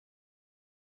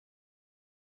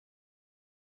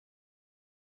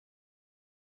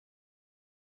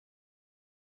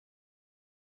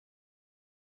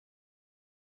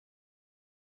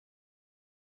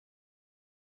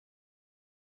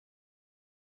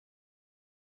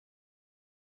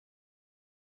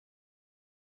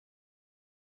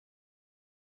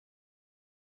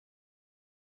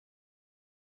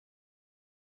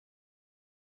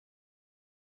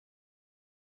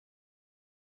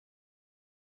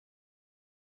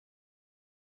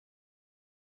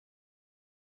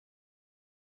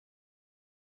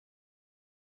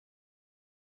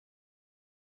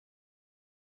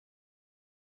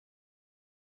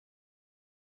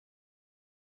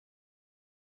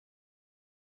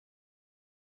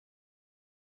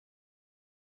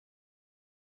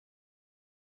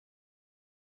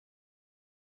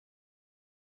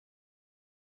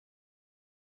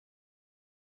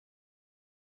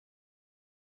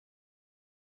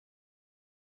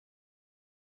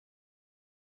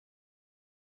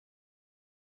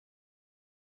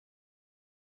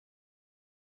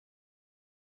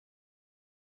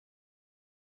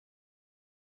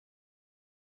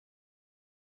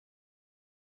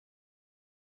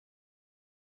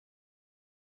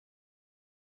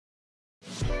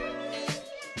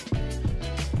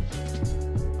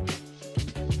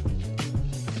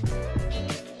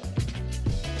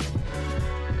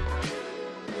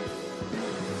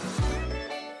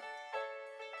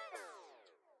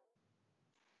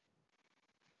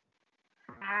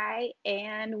Hi,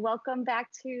 and welcome back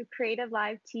to Creative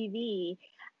Live TV.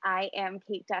 I am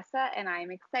Kate Dessa, and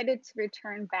I'm excited to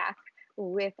return back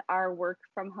with our work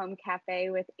from home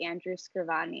cafe with Andrew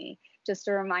Scrivani. Just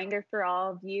a reminder for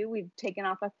all of you, we've taken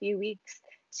off a few weeks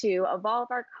to evolve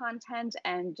our content,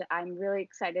 and I'm really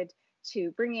excited to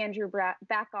bring Andrew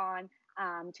back on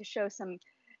to show some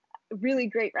really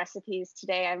great recipes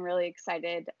today. I'm really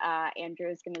excited. Andrew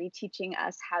is going to be teaching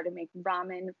us how to make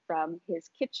ramen from his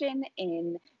kitchen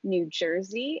in New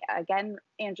Jersey. Again,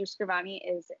 Andrew Scrivani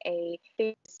is a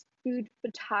famous food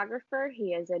photographer.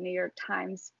 He is a New York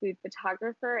Times food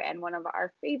photographer and one of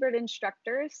our favorite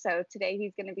instructors. So today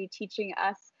he's going to be teaching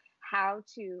us how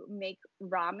to make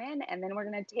ramen, and then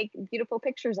we're going to take beautiful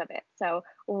pictures of it. So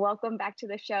welcome back to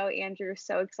the show, Andrew.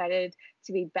 So excited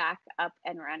to be back up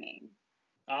and running.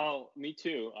 Oh, me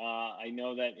too. I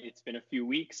know that it's been a few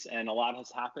weeks and a lot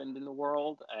has happened in the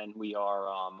world, and we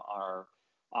are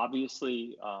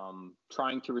obviously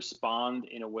trying to respond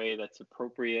in a way that's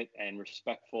appropriate and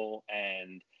respectful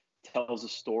and tells a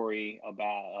story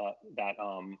about that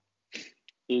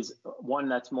is one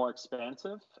that's more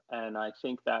expansive. And I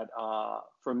think that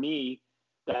for me,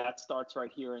 that starts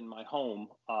right here in my home.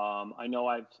 I know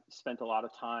I've spent a lot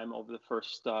of time over the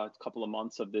first couple of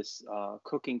months of this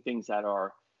cooking things that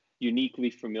are uniquely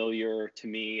familiar to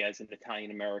me as an Italian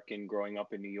American growing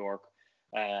up in New York,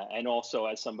 and also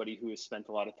as somebody who has spent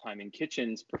a lot of time in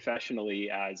kitchens professionally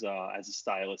as a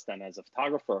stylist and as a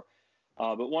photographer.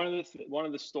 But one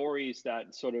of the stories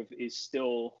that sort of is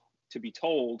still to be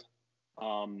told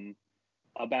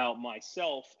about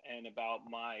myself and about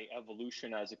my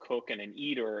evolution as a cook and an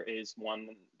eater is one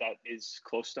that is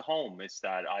close to home. It's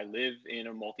that I live in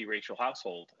a multiracial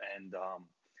household, and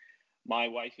my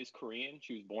wife is Korean.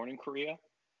 She was born in Korea,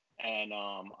 and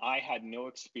I had no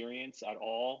experience at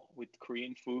all with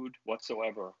Korean food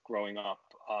whatsoever growing up.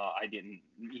 I didn't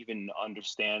even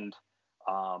understand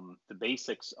the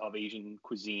basics of Asian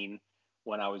cuisine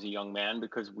when I was a young man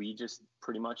because we just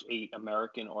pretty much ate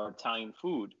American or Italian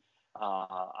food.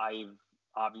 I've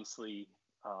obviously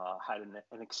had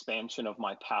an expansion of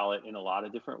my palate in a lot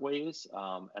of different ways.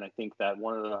 And I think that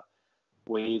one of the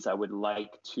ways I would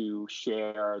like to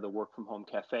share the Work From Home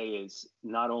Cafe is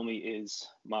not only is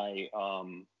my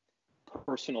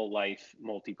personal life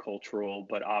multicultural,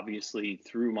 but obviously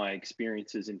through my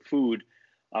experiences in food,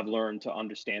 I've learned to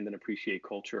understand and appreciate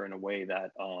culture in a way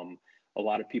that a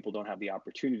lot of people don't have the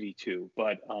opportunity to.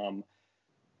 But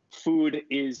food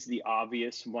is the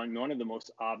obvious one of the most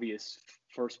obvious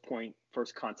first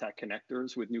contact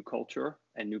connectors with new culture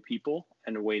and new people,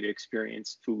 and a way to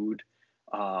experience food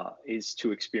is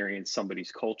to experience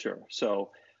somebody's culture.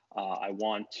 So I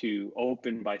want to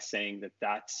open by saying that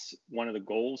that's one of the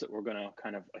goals that we're going to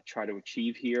kind of try to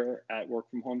achieve here at Work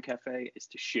From Home Cafe, is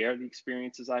to share the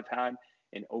experiences I've had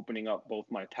in opening up both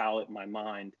my palate, my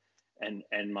mind,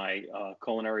 and my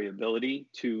culinary ability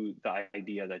to the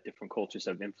idea that different cultures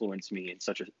have influenced me in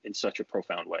such a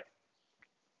profound way.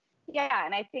 Yeah,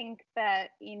 and I think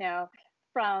that,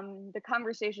 from the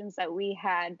conversations that we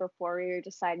had before we were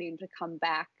deciding to come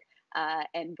back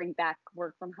and bring back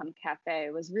Work From Home Cafe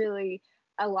was really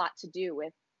a lot to do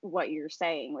with what you're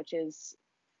saying, which is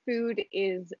food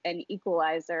is an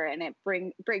equalizer, and it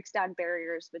breaks down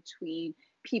barriers between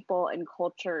people and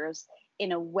cultures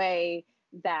in a way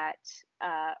that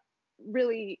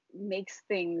really makes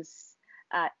things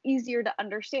easier to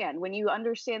understand. When you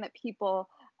understand that people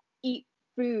eat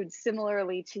food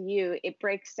similarly to you, it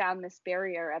breaks down this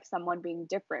barrier of someone being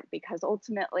different, because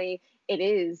ultimately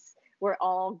we're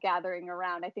all gathering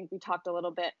around. I think we talked a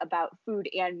little bit about food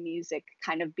and music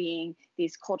kind of being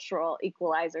these cultural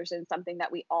equalizers, and something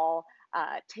that we all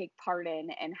take part in,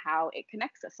 and how it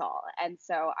connects us all. And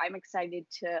so I'm excited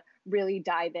to really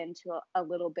dive into a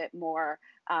little bit more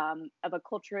of a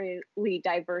culturally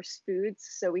diverse foods,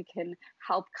 so we can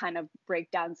help kind of break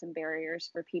down some barriers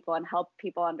for people and help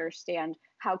people understand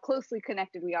how closely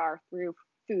connected we are through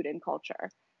food and culture.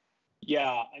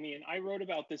 Yeah, I mean, I wrote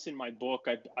about this in my book.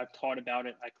 I've taught about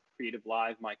it at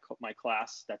CreativeLive, my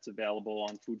class that's available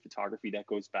on food photography that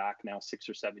goes back now 6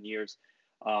 or 7 years.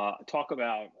 Talk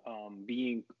about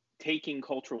taking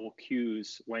cultural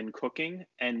cues when cooking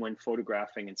and when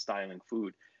photographing and styling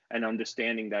food, and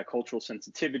understanding that cultural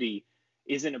sensitivity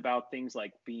isn't about things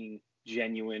like being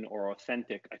genuine or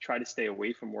authentic. I try to stay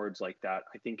away from words like that.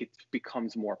 I think it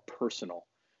becomes more personal,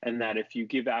 and that if you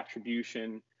give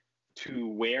attribution to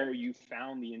where you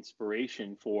found the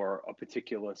inspiration for a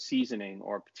particular seasoning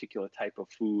or a particular type of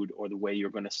food, or the way you're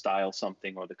going to style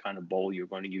something, or the kind of bowl you're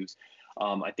going to use.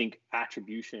 I think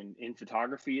attribution in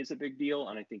photography is a big deal,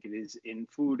 and I think it is in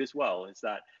food as well, is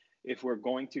that if we're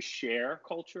going to share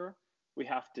culture we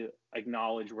have to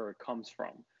acknowledge where it comes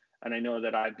from. And I know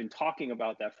that I've been talking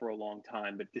about that for a long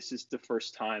time, but this is the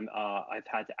first time I've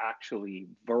had to actually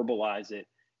verbalize it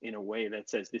in a way that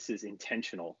says this is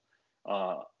intentional.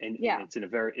 And it's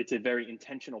a very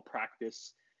intentional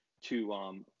practice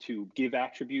to give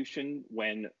attribution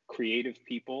when creative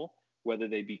people, whether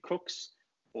they be cooks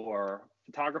or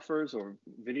photographers or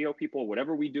video people,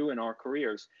 whatever we do in our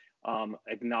careers,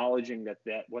 acknowledging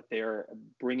that what they're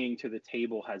bringing to the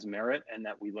table has merit and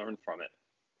that we learn from it.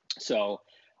 So,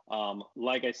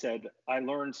 like I said, I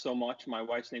learned so much. My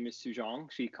wife's name is Sujong.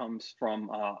 She comes from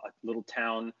a little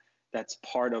town that's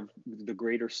part of the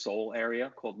greater Seoul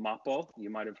area called Mapo. You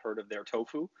might have heard of their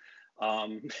tofu.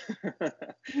 And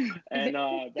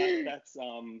that's,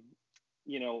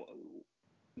 you know,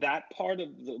 that part of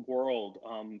the world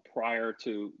prior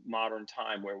to modern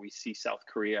time, where we see South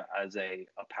Korea as a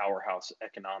powerhouse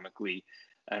economically,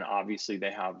 and obviously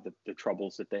they have the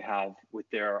troubles that they have with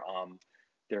their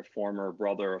former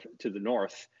brother to the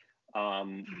north.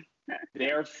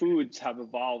 Their foods have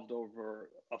evolved over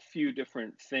a few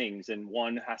different things, and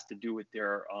one has to do with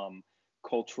their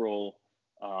cultural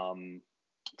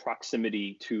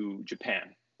proximity to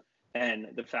Japan. And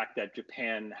the fact that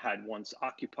Japan had once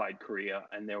occupied Korea,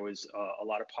 and there was a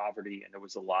lot of poverty, and there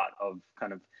was a lot of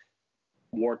kind of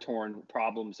war-torn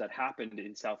problems that happened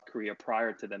in South Korea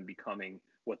prior to them becoming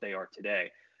what they are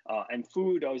today. And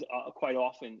food quite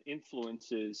often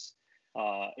influences,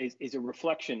 is a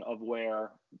reflection of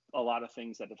where a lot of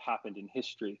things that have happened in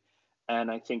history. And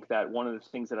I think that one of the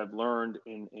things that I've learned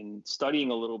in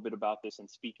studying a little bit about this and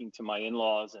speaking to my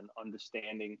in-laws and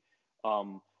understanding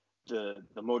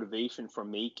the motivation for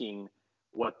making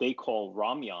what they call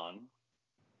ramyun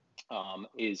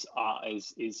is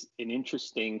an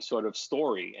interesting sort of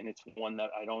story, and it's one that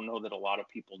I don't know that a lot of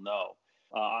people know.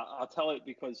 I'll tell it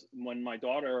because when my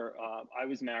daughter, I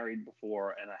was married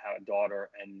before, and I had a daughter,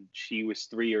 and she was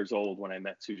 3 years old when I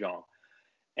met Sujong.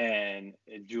 And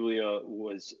Julia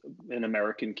was an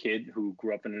American kid who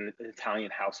grew up in an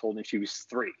Italian household, and she was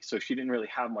 3, so she didn't really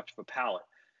have much of a palate.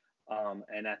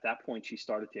 And at that point, she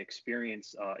started to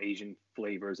experience Asian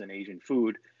flavors and Asian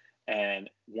food. And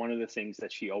one of the things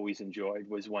that she always enjoyed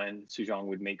was when Sujong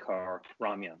would make her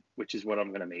ramyun, which is what I'm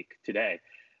going to make today.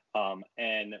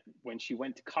 And when she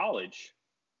went to college,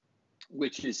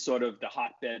 which is sort of the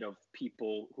hotbed of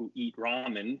people who eat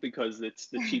ramen because it's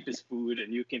the cheapest food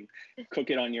and you can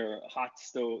cook it on your hot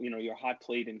stove, your hot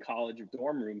plate in college or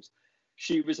dorm rooms.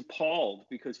 She was appalled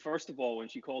because, first of all, when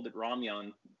she called it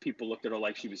ramyun, people looked at her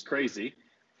like she was crazy.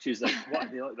 She was like,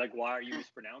 "What? Like, why are you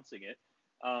mispronouncing it?"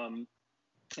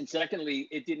 And secondly,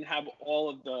 it didn't have all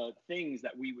of the things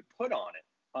that we would put on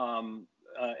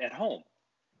it at home,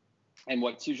 and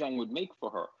what Sujong would make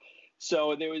for her.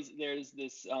 So there's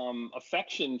this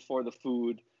affection for the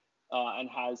food, and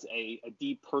has a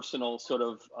deep personal sort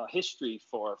of history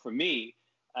for me.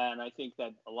 And I think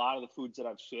that a lot of the foods that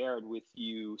I've shared with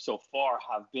you so far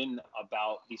have been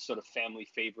about these sort of family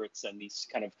favorites and these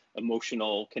kind of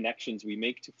emotional connections we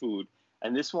make to food.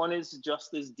 And this one is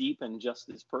just as deep and just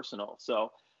as personal.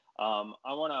 So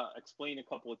I want to explain a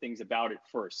couple of things about it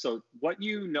first. So what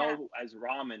as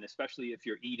ramen, especially if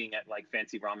you're eating at like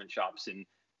fancy ramen shops in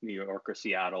New York or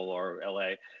Seattle or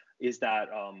LA, is that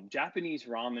Japanese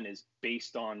ramen is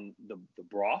based on the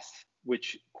broth,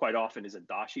 which quite often is a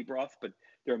dashi broth, but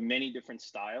there are many different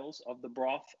styles of the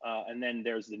broth. And then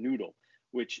there's the noodle,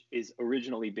 which is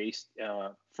originally based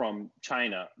from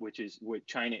China, which is what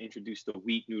China introduced the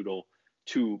wheat noodle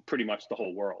to pretty much the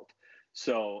whole world.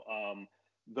 So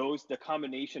the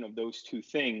combination of those two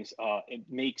things, it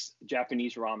makes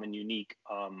Japanese ramen unique.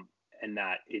 And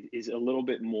that it is a little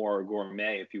bit more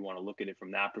gourmet if you want to look at it from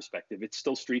that perspective. It's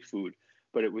still street food,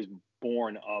 but it was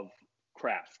born of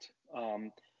craft.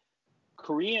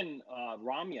 Korean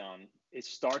ramyun, it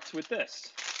starts with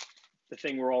this, the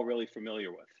thing we're all really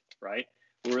familiar with, right?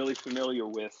 We're really familiar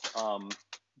with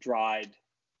dried,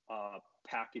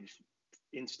 packaged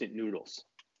instant noodles.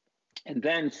 And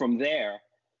then from there,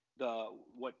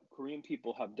 what Korean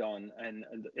people have done, and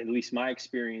at least my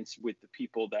experience with the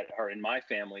people that are in my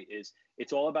family, is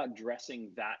it's all about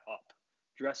dressing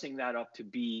that up to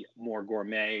be more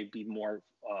gourmet, be more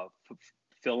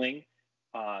filling,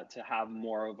 to have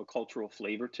more of a cultural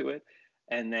flavor to it.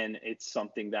 And then it's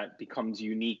something that becomes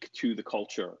unique to the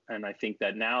culture. And I think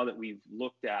that now that we've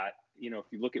looked at, if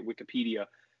you look at Wikipedia,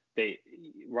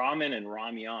 ramen and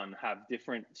ramyun have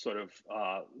different sort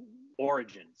of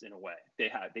origins in a way.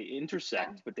 They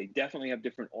intersect, but they definitely have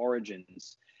different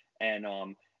origins and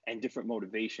different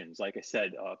motivations. Like I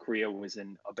said, Korea was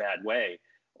in a bad way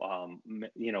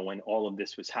when all of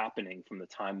this was happening, from the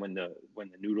time when the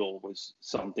noodle was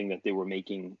something that they were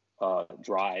making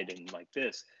dried and like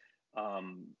this,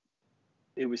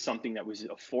 it was something that was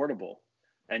affordable,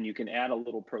 and you can add a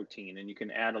little protein, and you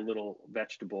can add a little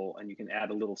vegetable, and you can add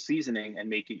a little seasoning and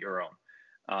make it your own.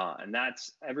 And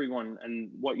that's everyone. And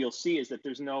what you'll see is that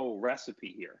there's no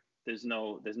recipe here. There's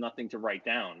nothing to write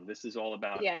down. This is all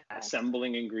about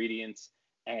assembling ingredients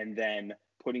and then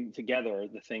putting together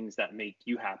the things that make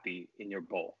you happy in your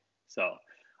bowl. So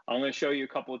I'm going to show you a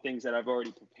couple of things that I've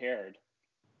already prepared,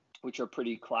 which are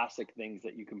pretty classic things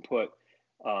that you can put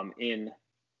in.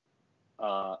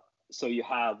 So you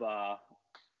have, I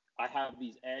have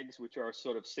these eggs, which are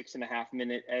sort of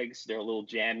 6.5-minute eggs. They're a little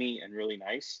jammy and really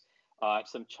nice. I have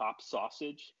some chopped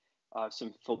sausage,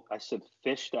 some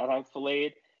fish that I've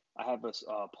filleted. I have a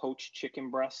poached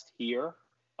chicken breast here.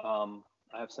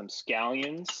 I have some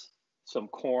scallions, some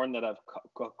corn that I've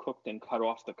cooked and cut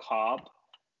off the cob,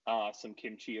 some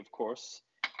kimchi, of course,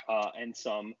 and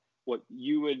some what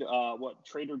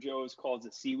Trader Joe's calls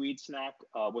a seaweed snack,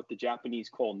 what the Japanese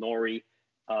call nori,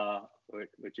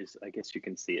 which is, I guess you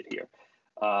can see it here.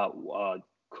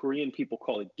 Korean people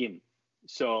call it gim.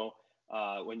 So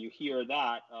when you hear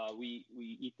that, we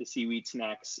eat the seaweed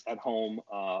snacks at home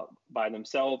by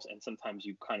themselves, and sometimes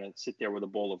you kind of sit there with a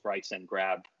bowl of rice and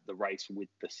grab the rice with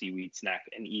the seaweed snack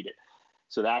and eat it.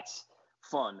 So that's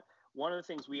fun. One of the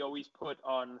things we always put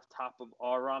on top of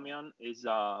our ramyun is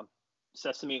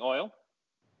sesame oil,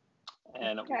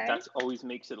 and that always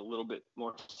makes it a little bit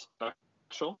more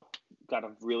special. Got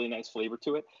a really nice flavor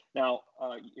to it. Now,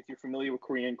 if you're familiar with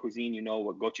Korean cuisine, you know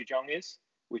what gochujang is,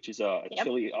 which is a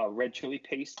chili, red chili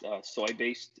paste,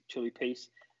 soy-based chili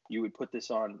paste. You would put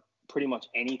this on pretty much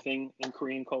anything in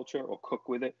Korean culture or cook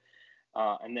with it.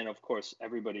 And then, of course,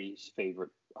 everybody's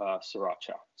favorite,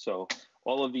 sriracha. So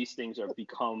all of these things are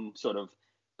become sort of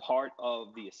part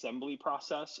of the assembly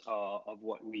process of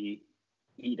what we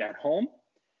eat at home.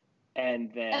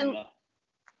 And then,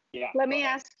 let me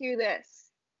ask you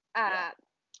this.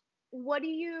 What do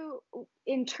you,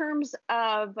 in terms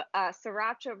of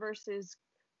sriracha versus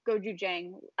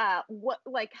gochujang, how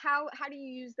do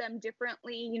you use them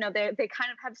differently? You know, they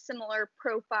kind of have similar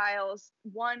profiles.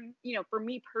 One, you know, for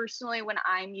me personally, when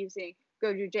I'm using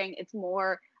gochujang, it's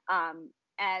more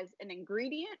as an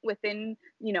ingredient within,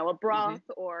 you know, a broth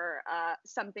or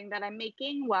something that I'm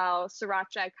making, while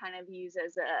sriracha I kind of use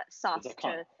as a sauce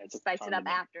to spice it up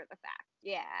after the fact.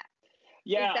 Yeah.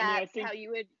 Is that I think, how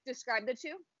you would describe the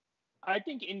two? I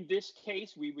think in this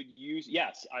case, we would use,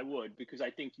 yes, I would, because I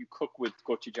think you cook with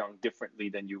gochujang differently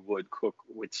than you would cook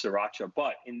with sriracha.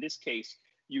 But in this case,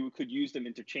 you could use them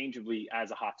interchangeably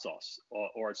as a hot sauce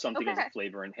or something as a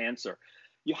flavor enhancer.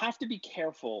 You have to be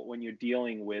careful when you're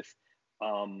dealing with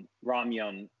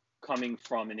ramyun coming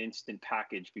from an instant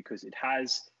package, because it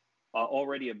has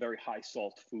already a very high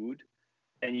salt food,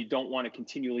 and you don't want to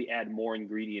continually add more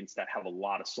ingredients that have a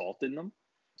lot of salt in them.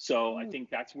 So I think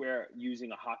that's where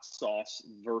using a hot sauce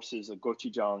versus a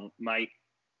gochujang might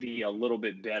be a little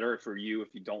bit better for you if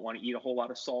you don't want to eat a whole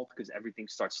lot of salt, because everything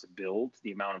starts to build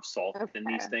the amount of salt in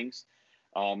these things.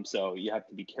 So you have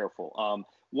to be careful.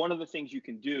 One of the things you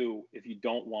can do if you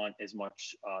don't want as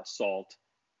much salt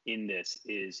in this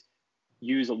is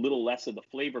use a little less of the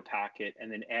flavor packet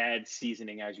and then add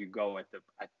seasoning as you go at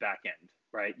back end,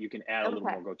 right? You can add a little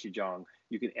more gochujang.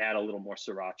 You can add a little more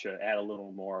sriracha, add a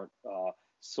little more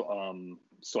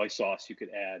soy sauce. You could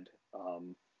add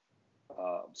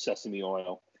sesame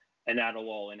oil, and that'll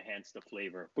all enhance the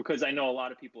flavor. Because I know a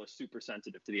lot of people are super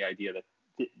sensitive to the idea that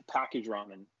the packaged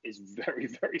ramen is very,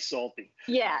 very salty.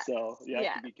 Yeah. So you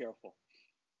have to be careful.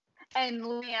 And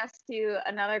let me ask you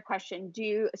another question.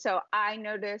 So I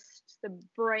noticed the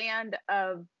brand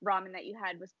of ramen that you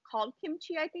had was called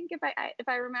kimchi, I think, if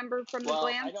I remember from the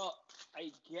glance.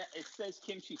 It says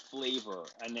kimchi flavor,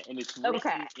 and it's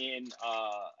written in,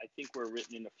 I think we're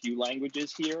written in a few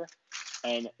languages here.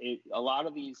 And a lot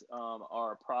of these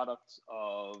are products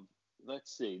of,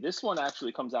 let's see, this one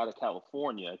actually comes out of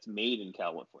California. It's made in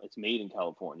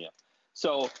California.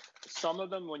 So some of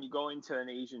them, when you go into an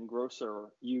Asian grocer,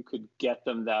 you could get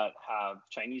them that have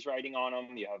Chinese writing on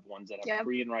them. You have ones that have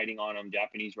Korean writing on them,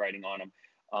 Japanese writing on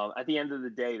them. At the end of the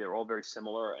day, they're all very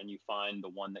similar, and you find the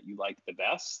one that you like the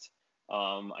best.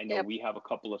 I know we have a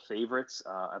couple of favorites,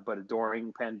 but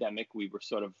during pandemic, we were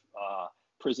sort of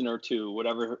prisoner to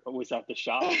whatever was at the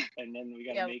shop, and then we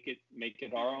got to make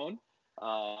it our own.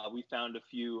 We found a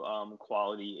few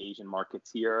quality Asian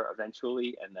markets here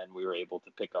eventually, and then we were able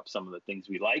to pick up some of the things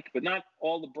we like, but not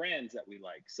all the brands that we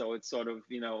like. So it's sort of,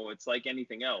 you know, it's like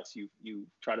anything else. You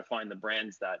try to find the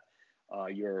brands that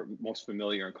you're most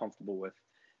familiar and comfortable with.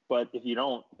 But if you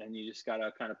don't, then you just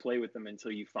gotta kind of play with them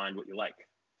until you find what you like.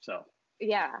 So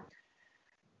yeah.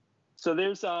 So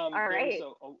there's All right.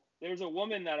 there's a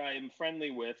woman that I'm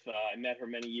friendly with. I met her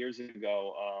many years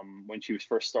ago when she was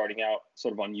first starting out,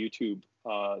 sort of on YouTube.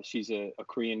 She's a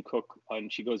Korean cook,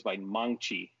 and she goes by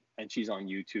Mangchi, and she's on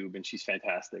YouTube, and she's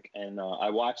fantastic. And I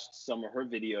watched some of her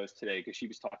videos today because she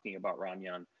was talking about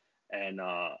ramyun. And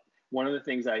one of the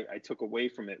things I took away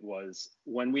from it was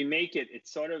when we make it,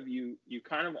 it's sort of you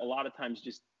kind of a lot of times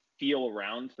just feel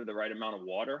around for the right amount of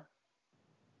water.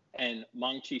 And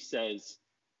Mangchi says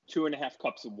 2.5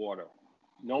 cups of water,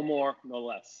 no more, no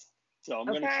less. So I'm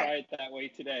going to try it that way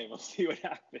today. We'll see what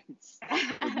happens.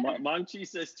 Mangchi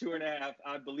says 2.5.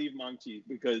 I believe Mangchi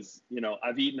because, you know,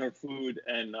 I've eaten her food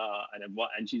and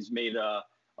she's made a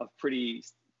pretty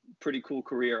cool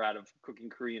career out of cooking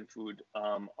Korean food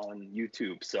on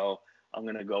YouTube. So I'm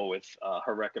going to go with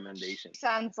her recommendation.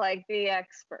 Sounds like the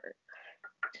expert.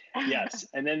 Yes,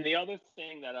 and then the other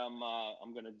thing that I'm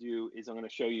going to do is I'm going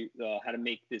to show you how to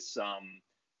make this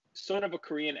sort of a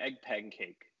Korean egg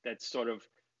pancake that sort of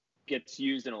gets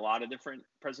used in a lot of different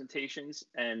presentations.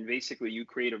 And basically, you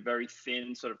create a very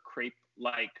thin sort of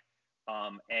crepe-like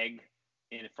egg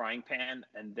in a frying pan,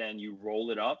 and then you roll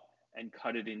it up and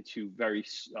cut it into very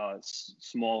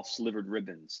small slivered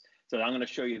ribbons. So I'm going to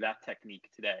show you that technique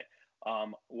today.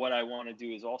 What I want to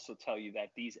do is also tell you that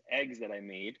these eggs that I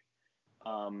made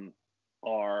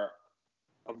are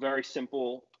a very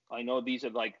simple. I know these are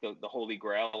like the holy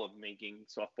grail of making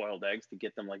soft boiled eggs to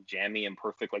get them like jammy and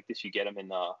perfect like this. You get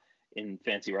them in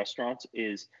fancy restaurants.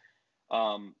 Is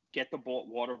get the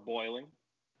water boiling,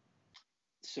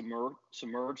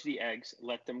 submerge the eggs,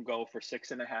 let them go for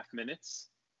 6.5 minutes,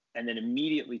 and then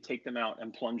immediately take them out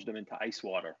and plunge them into ice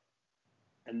water.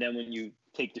 And then when you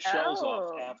take the shells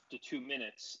off after 2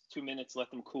 minutes,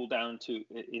 let them cool down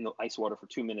in the ice water for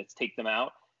 2 minutes, take them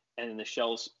out, and then the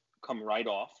shells come right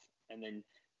off. And then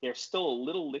they're still a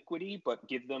little liquidy, but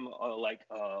give them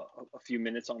a few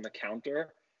minutes on the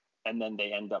counter, and then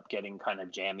they end up getting kind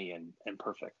of jammy and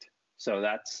perfect. So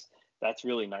that's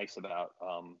really nice about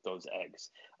those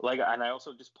eggs. And I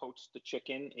also just poached the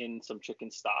chicken in some chicken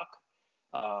stock.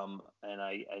 And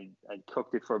I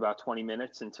cooked it for about 20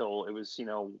 minutes until it was,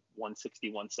 160,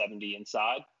 170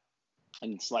 inside,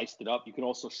 and sliced it up. You can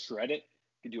also shred it.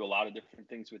 You can do a lot of different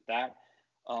things with that.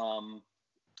 And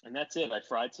that's it. I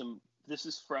fried some. This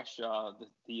is fresh.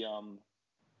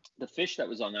 The fish that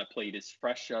was on that plate is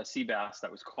fresh sea bass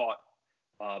that was caught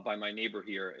by my neighbor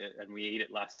here, and we ate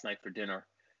it last night for dinner.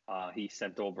 He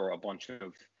sent over a bunch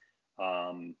of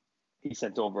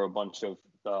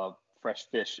fresh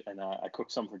fish, and I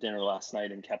cooked some for dinner last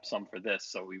night and kept some for this,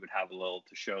 so we would have a little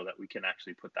to show that we can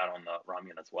actually put that on the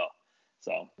ramyun as well.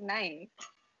 So nice.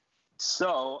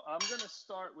 So I'm gonna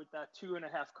start with that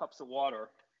 2.5 cups of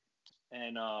water,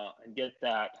 and get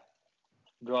that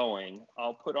going.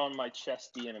 I'll put on my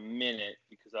chesty in a minute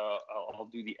because I'll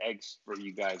do the eggs for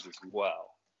you guys as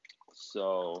well.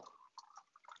 So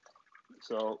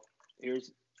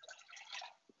here's.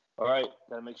 All right,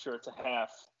 gotta make sure it's a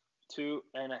half.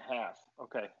 2.5.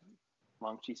 Okay.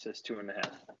 Mangchi says 2.5.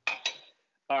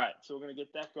 All right, so we're gonna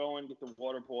get that going, get the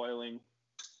water boiling.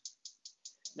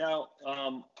 Now,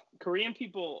 Korean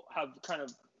people have kind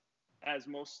of, as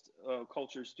most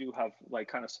cultures do, have like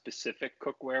kind of specific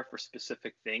cookware for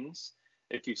specific things.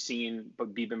 If you've seen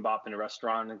bibimbap in a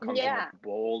restaurant, it comes in a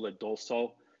bowl, a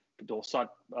dolso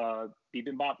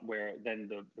bibimbap, where then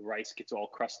the rice gets all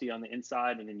crusty on the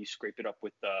inside, and then you scrape it up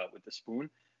with the spoon.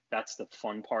 That's the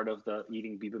fun part of the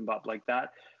eating bibimbap like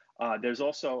that. There's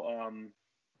also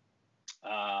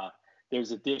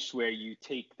there's a dish where you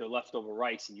take the leftover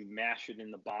rice and you mash it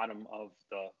in the bottom of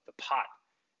the pot,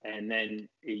 and then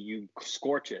you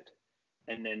scorch it,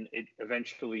 and then it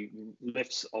eventually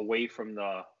lifts away from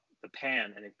the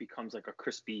pan, and it becomes like a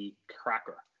crispy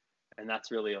cracker. And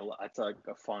that's really that's like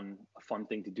a fun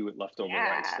thing to do with leftover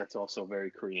rice. That's also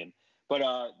very Korean. But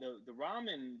the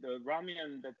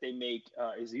ramyun that they make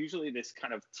is usually this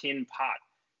kind of tin pot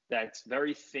that's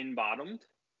very thin bottomed,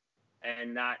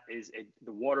 and that is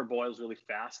the water boils really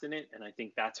fast in it. And I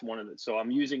think that's one of the. So I'm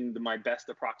using my best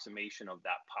approximation of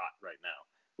that pot right now,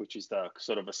 which is the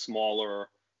sort of a smaller,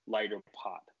 lighter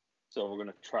pot. So we're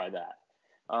gonna try that.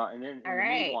 And then in the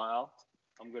meanwhile,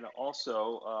 I'm gonna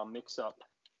also mix up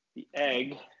the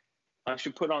egg. I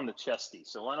should put on the chesty.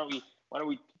 So why don't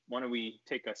we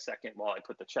take a second while I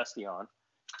put the chesty on,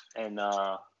 and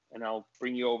I'll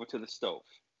bring you over to the stove.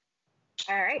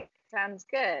 All right, sounds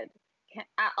good.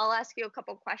 I'll ask you a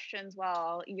couple questions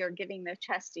while you're getting the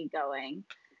chesty going.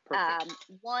 Perfect.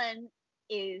 One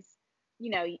is,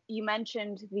 you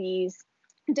mentioned these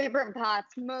different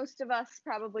pots. Most of us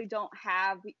probably don't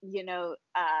have,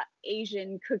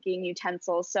 Asian cooking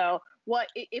utensils. So what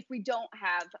if we don't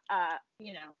have,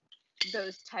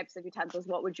 those types of utensils?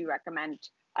 What would you recommend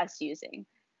us using?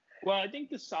 Well, I think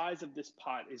the size of this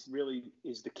pot is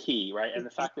the key, right? And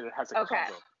the fact that it has a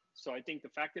cover. So I think the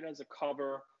fact that it has a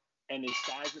cover and the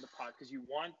size of the pot, because you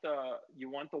want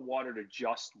the water to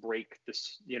just break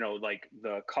this, like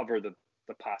the cover the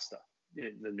pasta,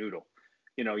 the noodle.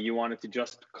 You want it to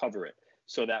just cover it,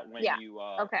 so that when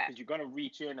because you're going to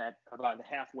reach in at about the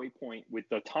halfway point with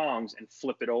the tongs and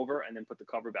flip it over and then put the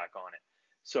cover back on it.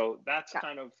 So that's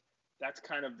kind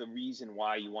of the reason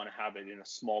why you want to have it in a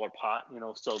smaller pot,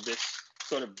 so this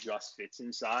sort of just fits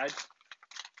inside.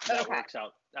 That works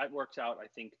out, I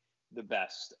think, the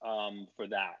best for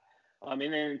that. And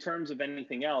then in terms of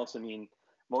anything else, I mean,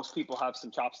 most people have some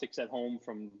chopsticks at home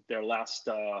from their last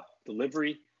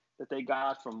delivery that they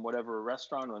got from whatever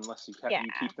restaurant, unless you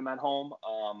keep them at home.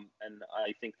 And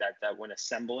I think that when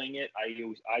assembling it,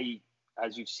 I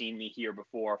as you've seen me here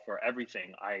before, for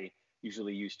everything, I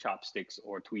usually use chopsticks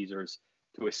or tweezers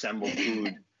to assemble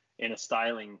food in a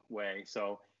styling way.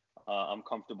 So I'm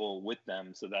comfortable with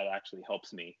them. So that actually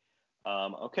helps me.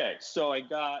 Okay, so I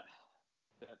got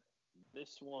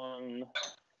this one,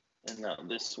 and now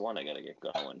this one I gotta get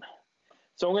going.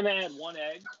 So I'm gonna add one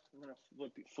egg. I'm gonna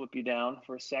flip you down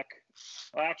for a sec.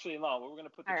 Well, actually, no, we're gonna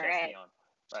put the chesty on.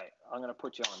 Right, I'm gonna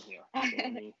put you on here.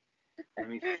 So let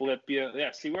me flip you.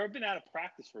 Yeah, see, we've been out of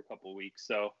practice for a couple of weeks,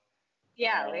 so.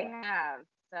 Yeah, we have.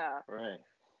 So. Right.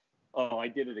 Oh, I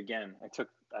did it again. I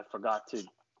forgot to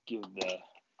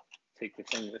take the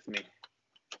thing with me.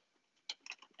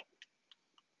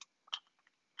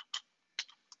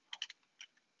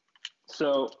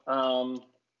 So, I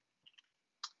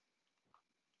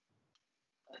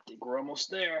think we're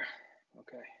almost there.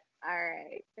 Okay. All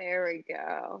right, there we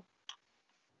go.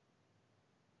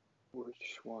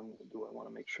 Which one do I want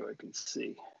to make sure I can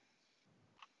see?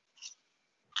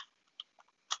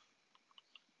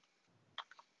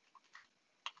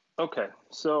 Okay,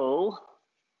 so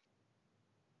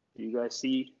do you guys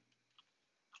see?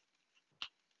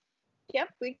 Yep,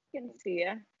 we can see you.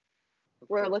 Okay.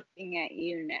 We're looking at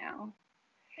you now.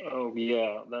 Oh,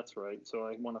 yeah, that's right. So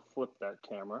I want to flip that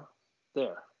camera.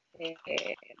 There.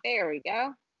 There we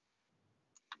go.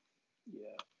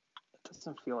 Yeah, it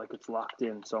doesn't feel like it's locked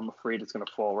in, so I'm afraid it's going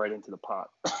to fall right into the pot.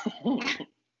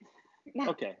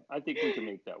 Okay, I think we can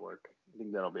make that work. I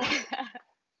think that'll be okay.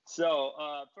 So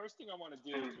first thing I want to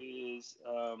do is,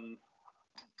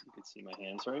 you can see my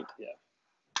hands, right? Yeah.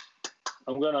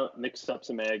 I'm going to mix up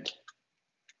some egg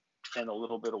and a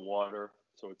little bit of water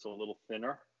so it's a little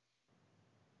thinner.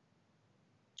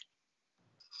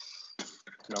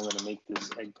 And I'm going to make this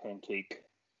egg pancake.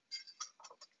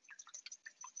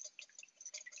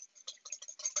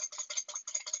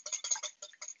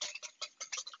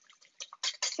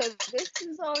 So this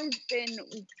has always been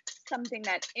something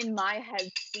that in my head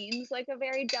seems like a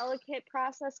very delicate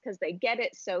process because they get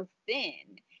it so thin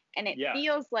and it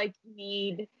feels like you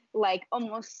need like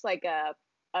almost like a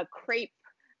crepe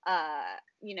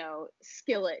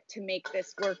skillet to make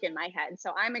this work in my head.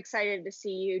 So I'm excited to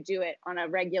see you do it on a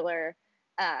regular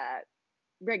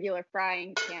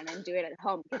frying pan and do it at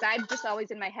home, because I've just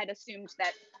always in my head assumed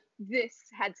that this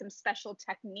had some special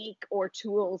technique or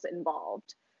tools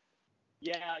involved.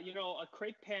 Yeah, a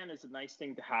crepe pan is a nice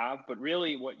thing to have, but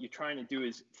really what you're trying to do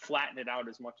is flatten it out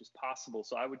as much as possible.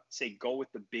 So I would say go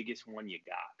with the biggest one you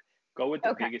got. Go with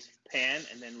the biggest pan,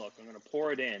 and then look, I'm going to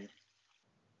pour it in,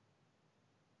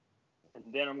 and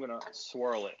then I'm going to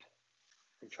swirl it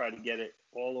and try to get it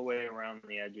all the way around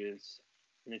the edges.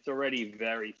 And it's already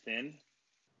very thin.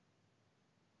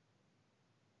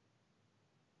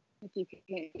 If you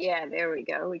can, yeah, there we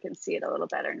go. We can see it a little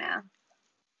better now.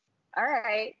 All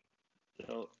right.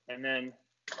 So, and then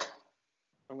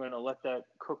I'm going to let that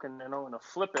cook, and then I'm going to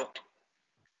flip it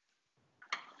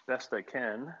best I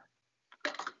can.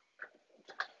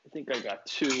 I think I got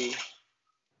two.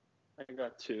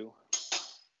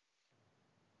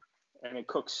 And it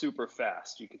cooks super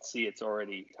fast. You can see it's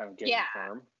already kind of getting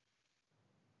firm.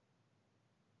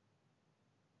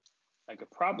 I could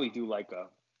probably do like a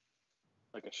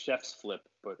chef's flip,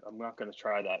 but I'm not going to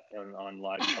try that on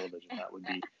live television. That would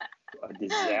be a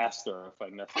disaster if I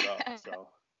mess it up. So.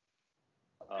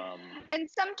 And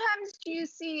sometimes you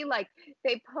see like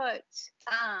they put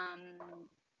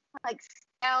like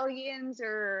scallions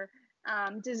or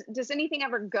does anything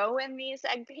ever go in these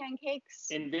egg pancakes?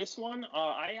 In this one,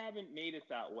 I haven't made it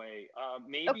that way.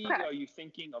 Maybe are you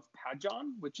thinking of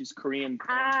pajeon, which is Korean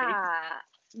pancake?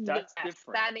 That's Yes,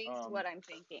 different. that is what I'm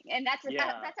thinking. And that's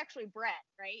that's actually bread,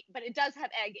 right? But it does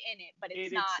have egg in it, but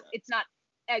it's not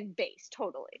egg based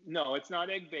totally. No, it's not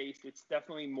egg based. It's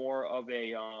definitely more of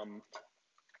a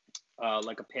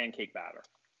like a pancake batter.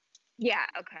 Yeah,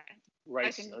 okay.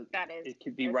 Rice. I think that is. It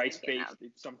could be rice based.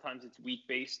 Sometimes it's wheat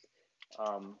based,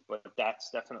 but that's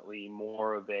definitely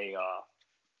more of a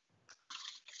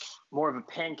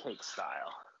pancake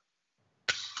style.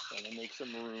 So I'm gonna make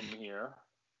some room here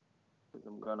because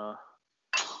I'm gonna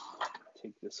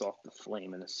take this off the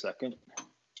flame in a second.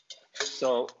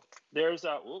 So there's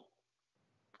that. Whoop.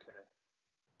 Okay.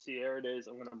 See, there it is.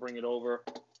 I'm gonna bring it over.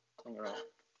 I'm gonna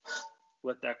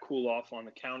let that cool off on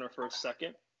the counter for a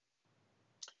second.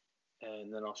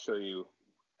 And then I'll show you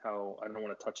how. I don't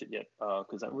want to touch it yet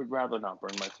because I would rather not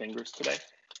burn my fingers today.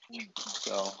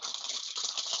 So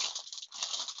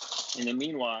in the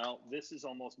meanwhile, this is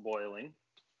almost boiling.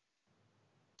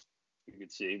 You can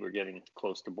see we're getting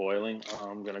close to boiling.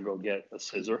 I'm going to go get a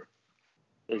scissor.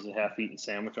 There's a half-eaten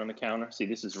sandwich on the counter. See,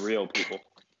 this is real, people.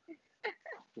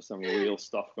 There's some real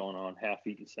stuff going on,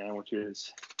 half-eaten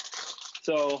sandwiches.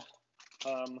 So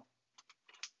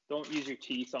don't use your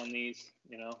teeth on these,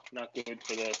 you know, not good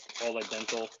for all the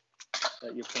dental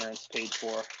that your parents paid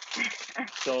for.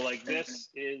 So like this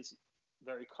is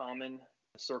very common,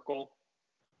 circle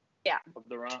of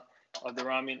the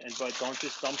ramen, but don't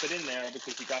just dump it in there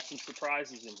because you got some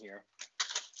surprises in here.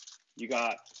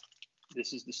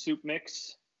 This is the soup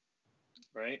mix,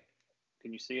 right?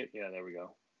 Can you see it? Yeah, there we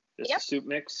go. This is soup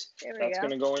mix. That's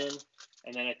going to go in.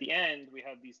 And then at the end, we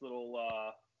have these little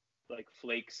like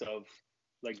flakes of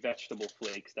like vegetable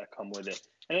flakes that come with it.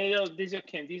 And I know these are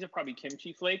probably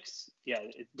kimchi flakes. Yeah,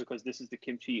 because this is the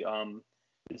kimchi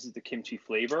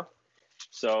flavor.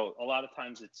 So a lot of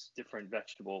times it's different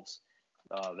vegetables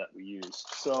that we use.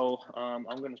 So I'm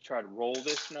going to try to roll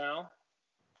this now.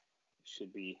 It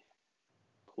should be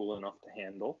cool enough to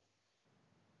handle.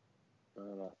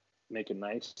 Make a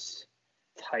nice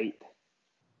tight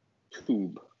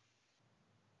tube,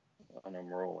 and I'm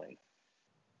rolling.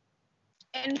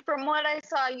 And from what I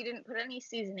saw, you didn't put any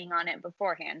seasoning on it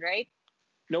beforehand, right?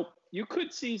 Nope. You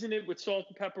could season it with salt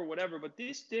and pepper, whatever, but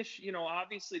this dish, you know,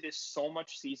 obviously there's so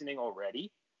much seasoning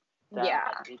already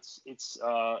that it's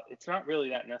not really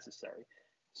that necessary.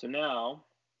 So now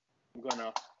I'm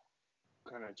gonna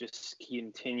just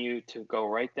continue to go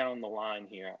right down the line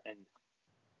here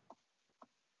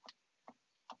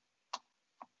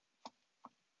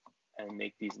and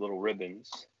make these little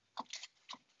ribbons.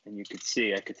 And you could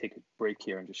see, I could take a break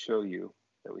here and just show you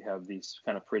that we have these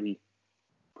kind of pretty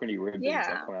ribbons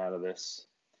that come out of this.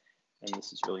 And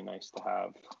this is really nice to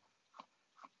have.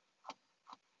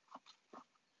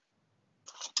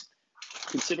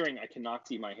 Considering I cannot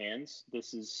see my hands,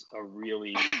 this is a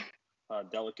really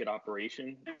delicate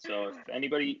operation. So if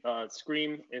anybody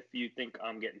scream if you think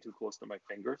I'm getting too close to my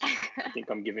fingers. I think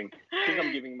I'm giving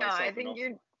myself no, I think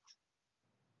you're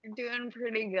doing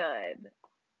pretty good.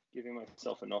 Giving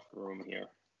myself enough room here.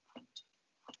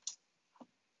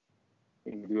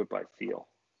 I'm going to do it by feel.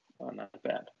 Oh, not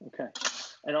bad. Okay.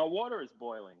 And our water is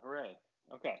boiling. Hooray.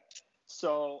 Okay.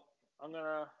 So I'm going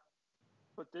to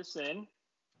put this in.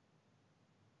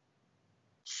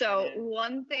 So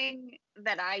one thing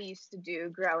that I used to do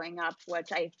growing up,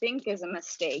 which I think is a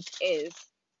mistake, is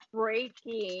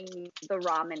breaking the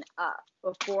ramen up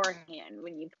beforehand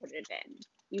when you put it in.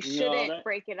 You shouldn't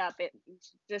break it up. You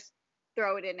should just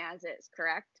throw it in as is,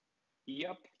 correct?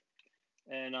 Yep.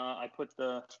 And I put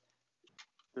the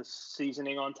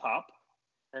seasoning on top.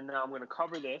 And now I'm going to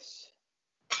cover this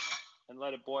and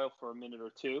let it boil for a minute or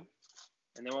two.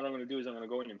 And then what I'm going to do is I'm going to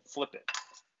go in and flip it.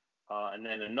 And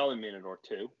then another minute or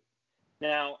two.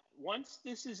 Now, once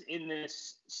this is in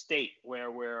this state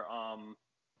where we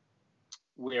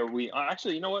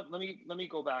actually, you know what? Let me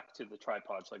go back to the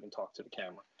tripod so I can talk to the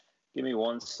camera. Give me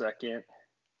 1 second,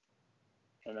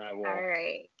 and I will. All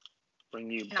right.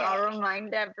 Bring you back. And I'll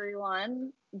remind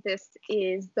everyone, this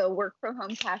is the Work From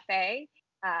Home Cafe.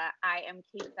 I am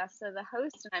Kate Dessa, the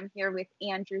host, and I'm here with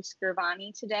Andrew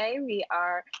Scrivani today. We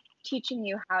are teaching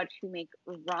you how to make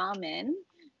ramen.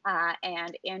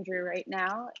 And Andrew right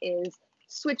now is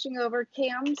switching over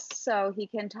cams so he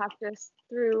can talk to us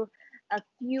through a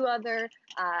few other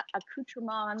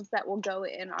accoutrements that will go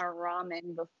in our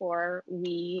ramen before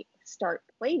we start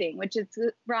plating, which is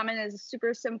ramen is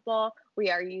super simple.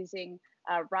 We are using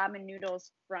ramen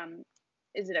noodles from,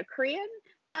 is it a Korean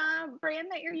brand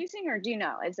that you're using, or do you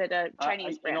know? Is it a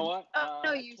Chinese brand? You know what? Oh,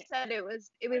 no, you said it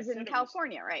was in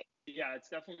California, right? Yeah, it's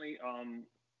definitely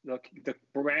the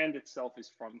brand itself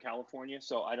is from California,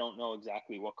 so I don't know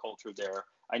exactly what culture there.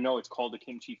 I know it's called the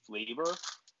kimchi flavor,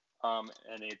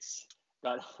 and it's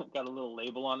got got a little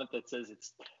label on it that says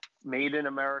it's made in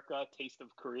America, taste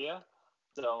of Korea.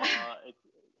 So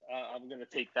I'm gonna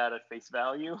take that at face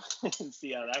value and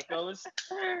see how that goes.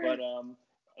 But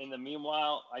in the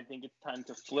meanwhile, I think it's time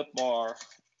to flip our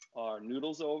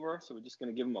noodles over. So we're just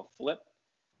gonna give them a flip.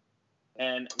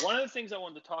 And one of the things I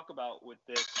wanted to talk about with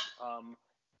this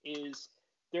is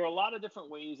there are a lot of different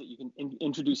ways that you can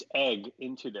introduce egg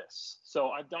into this.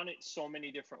 So I've done it so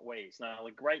many different ways. Now,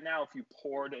 like right now, if you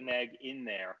poured an egg in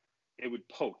there, it would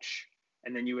poach.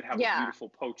 And then you would have a beautiful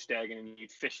poached egg, and then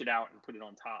you'd fish it out and put it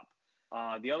on top.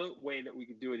 The other way that we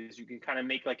could do it is you can kind of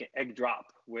make like an egg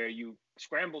drop where you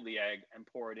scramble the egg and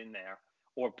pour it in there,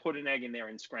 or put an egg in there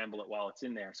and scramble it while it's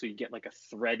in there. So you get like a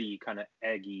thready kind of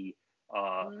eggy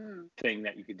thing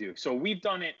that you could do. So we've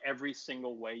done it every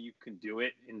single way you can do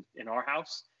it in our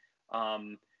house.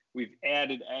 We've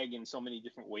added egg in so many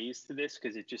different ways to this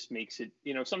because it just makes it,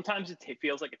 sometimes it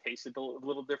feels like it tastes a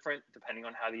little different depending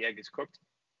on how the egg is cooked.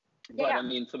 But I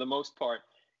mean, for the most part,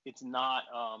 it's not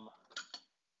a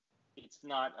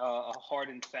hard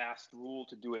and fast rule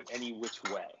to do it any which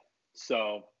way.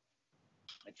 So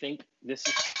I think this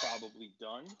is probably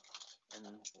done, and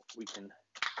we can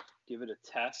give it a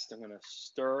test. I'm going to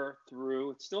stir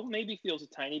through. It still maybe feels a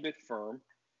tiny bit firm,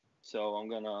 so I'm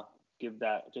going to give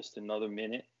that just another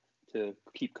minute to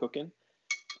keep cooking.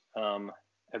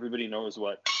 Everybody knows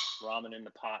what ramen in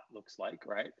the pot looks like,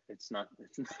 right?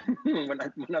 We're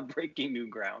not breaking new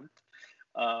ground.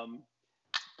 But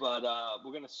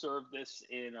we're going to serve this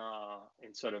in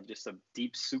sort of just a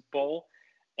deep soup bowl.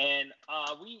 And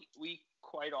we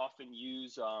quite often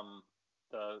use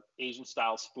the Asian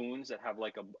style spoons that have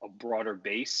like a broader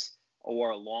base,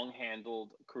 or a long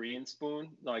handled Korean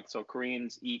spoon. So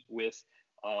Koreans eat with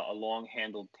a long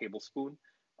handled tablespoon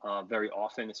very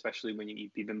often, especially when you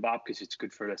eat bibimbap, because it's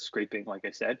good for the scraping, like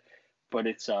I said. But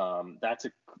it's that's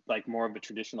more of a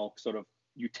traditional sort of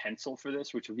utensil for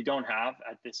this, which we don't have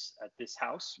at this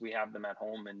house. We have them at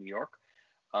home in New York.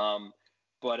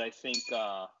 But I think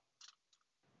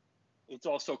it's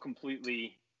also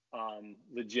completely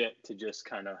legit to just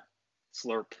kind of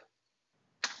slurp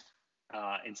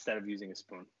instead of using a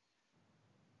spoon.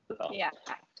 So, totally.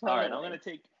 All right, I'm gonna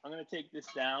take this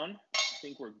down. I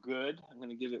think we're good. I'm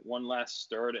gonna give it one last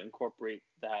stir to incorporate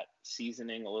that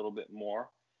seasoning a little bit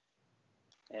more,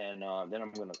 and then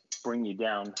I'm gonna bring you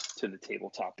down to the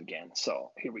tabletop again.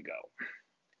 So here we go.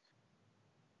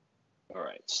 All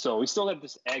right, so we still have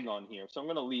this egg on here, so I'm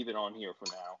gonna leave it on here for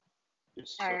now,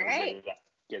 just so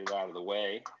get it out of the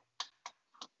way,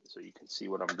 so you can see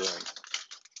what I'm doing.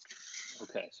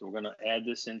 Okay, so we're gonna add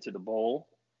this into the bowl.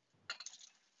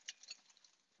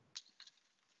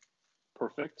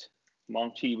 Perfect.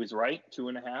 Mongchi was right,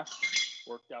 2.5,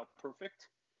 worked out perfect.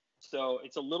 So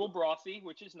it's a little brothy,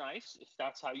 which is nice if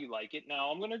that's how you like it. Now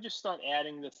I'm gonna just start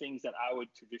adding the things that I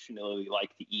would traditionally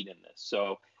like to eat in this.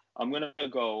 So I'm gonna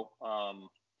go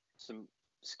some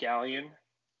scallion,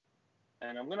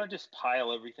 and I'm gonna just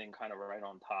pile everything kind of right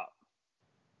on top.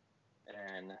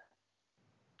 And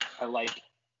I like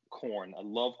corn. I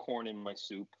love corn in my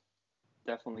soup.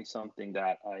 Definitely something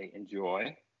that I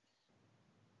enjoy.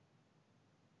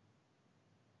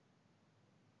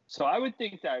 So I would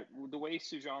think that the way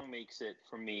Sujong makes it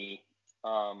for me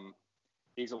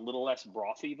is a little less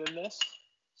brothy than this.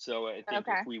 So I think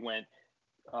if we went,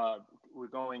 we're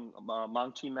going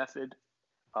Mangchi method,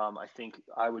 I think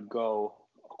I would go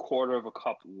 1/4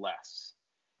 cup less.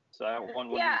 So I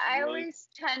want I always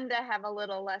tend to have a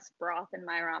little less broth in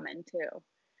my ramen too.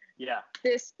 Yeah.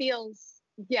 This feels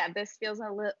a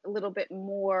little bit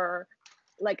more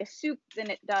like a soup than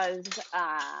it does.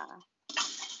 I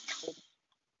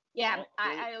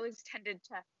always tended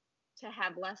to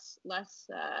have less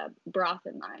broth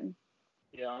in mine.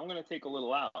 Yeah, I'm gonna take a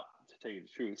little out, to tell you the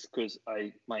truth, because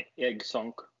my egg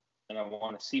sunk and I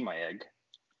want to see my egg.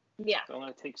 Yeah. So I'm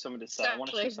gonna take some of this out. I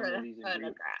want to see some of these ingredients.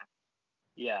 Photograph.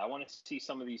 Yeah, I want to see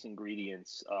some of these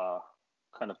ingredients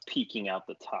kind of peeking out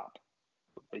the top.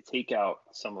 I take out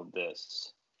some of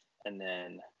this, and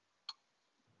then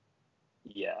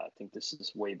I think this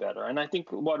is way better. And I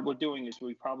think what we're doing is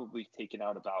we've probably taken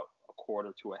out about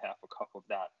 1/4 to 1/2 cup of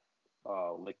that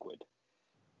liquid.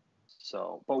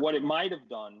 So, but what it might have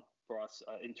done for us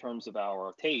in terms of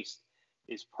our taste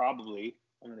is probably,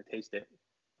 I'm going to taste it.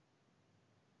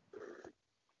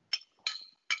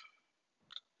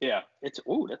 Yeah, that's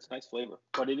a nice flavor,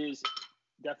 but it is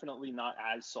definitely not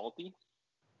as salty.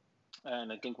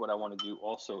 And I think what I want to do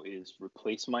also is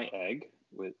replace my egg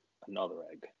with another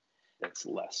egg that's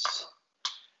less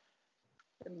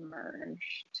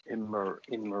immersed.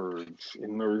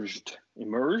 Immersed.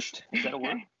 Is that a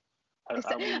word? I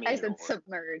said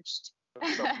submerged.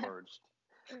 Submerged.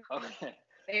 Okay.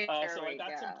 There So I we got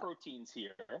go. some proteins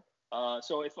here.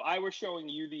 So if I were showing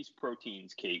you these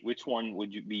proteins, Kate, which one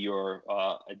would be your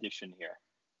addition here?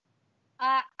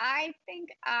 I think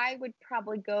I would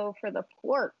probably go for the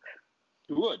pork.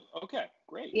 You would? Okay,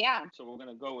 great. Yeah. So we're going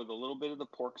to go with a little bit of the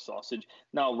pork sausage.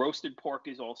 Now, roasted pork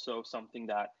is also something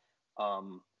that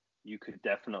you could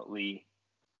definitely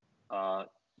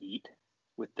eat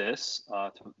with this.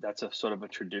 That's a sort of a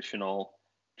traditional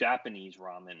Japanese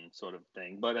ramen sort of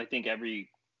thing. But I think every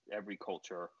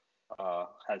culture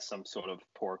has some sort of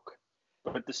pork.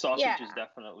 But the sausage is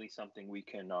definitely something we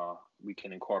can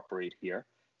incorporate here.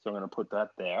 So I'm going to put that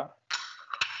there.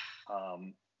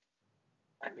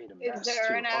 I made a mess. Is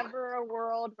there ever a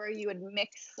world where you would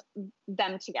mix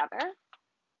them together?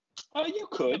 Oh, you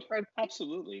could.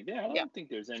 Absolutely. Yeah, I don't think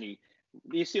there's any.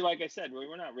 You see, like I said,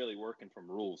 we're not really working from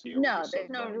rules here. No, there's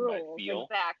no rules.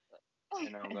 Exactly.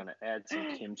 And I'm going to add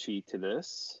some kimchi to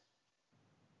this.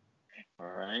 All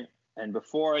right. And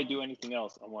before I do anything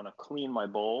else, I want to clean my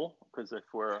bowl, because if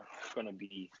we're going to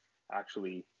be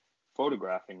actually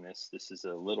photographing this, this is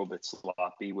a little bit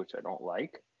sloppy, which I don't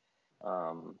like.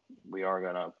 We are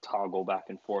going to toggle back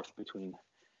and forth between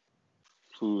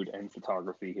food and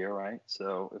photography here, right?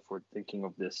 So if we're thinking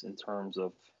of this in terms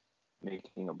of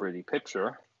making a pretty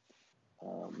picture,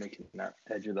 making that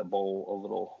edge of the bowl a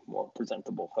little more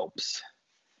presentable helps.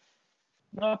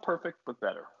 Not perfect, but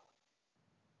better.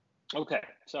 Okay,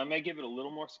 so I may give it a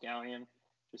little more scallion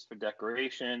just for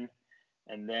decoration,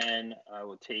 and then I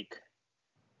will take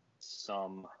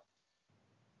some,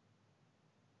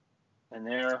 and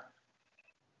there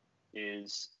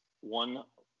is one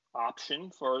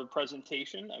option for the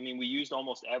presentation. I mean, we used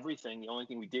almost everything. The only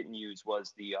thing we didn't use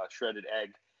was the shredded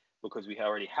egg, because we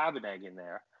already have an egg in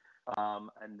there.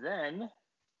 And then I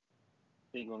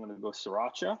think I'm going to go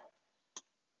sriracha.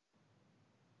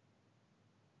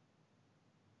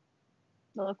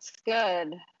 Looks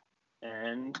good.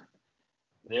 And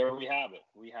there we have it.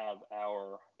 We have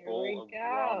our bowl of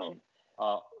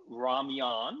ramen.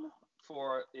 Ramyun,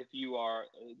 for if you are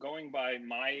going by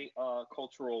my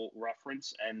cultural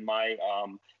reference and my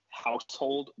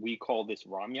household, we call this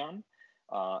ramyun.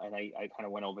 And I kind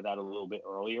of went over that a little bit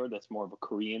earlier. That's more of a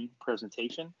Korean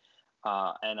presentation.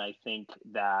 And I think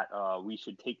that we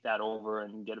should take that over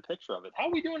and get a picture of it. How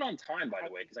are we doing on time, by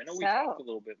the way? Because I know we talked a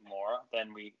little bit more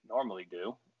than we normally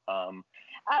do.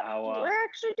 We're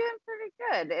actually doing pretty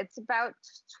good. It's about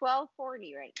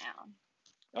 12:40 right now.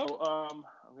 I'm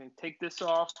going to take this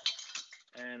off.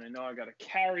 And I know I got to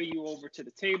carry you over to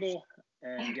the table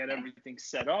and get everything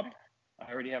set up.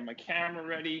 I already have my camera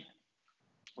ready.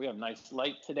 We have nice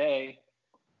light today.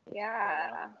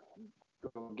 Yeah.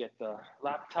 Go get the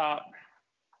laptop.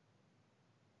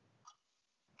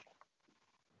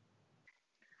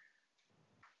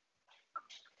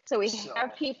 So we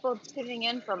have people tuning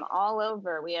in from all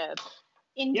over. We have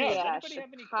India,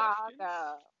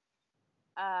 Chicago,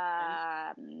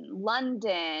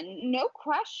 London. No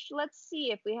question. Let's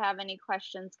see if we have any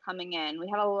questions coming in. We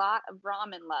have a lot of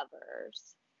ramen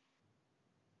lovers.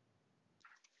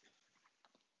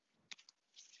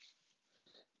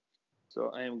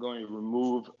 So I am going to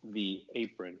remove the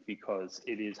apron because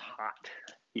it is hot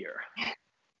here.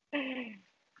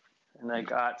 And I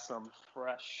got some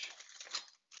fresh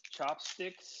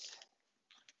chopsticks,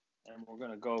 and we're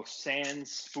going to go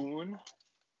sans spoon.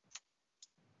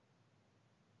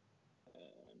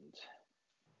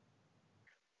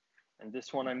 And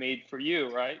this one I made for you,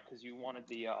 right? Because you wanted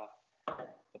the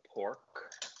pork.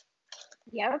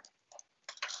 Yep.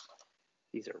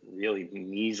 These are really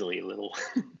measly little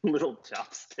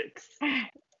chopsticks. The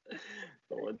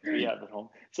ones we have at home.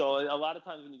 So a lot of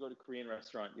times when you go to a Korean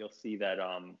restaurant, you'll see that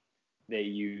they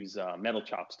use metal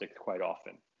chopsticks quite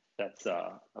often. That's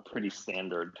a pretty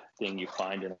standard thing you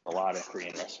find in a lot of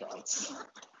Korean restaurants.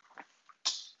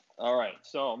 All right,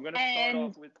 so I'm going to start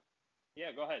off with,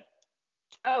 yeah, go ahead.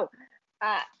 Oh,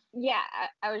 yeah,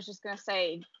 I was just going to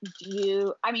say,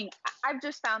 I've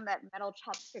just found that metal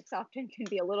chopsticks often can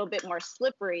be a little bit more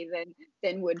slippery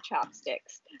than wood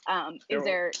chopsticks. Is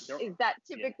that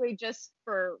typically just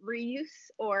for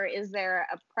reuse, or is there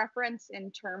a preference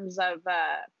in terms of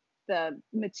the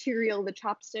material the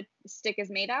chopstick is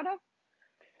made out of?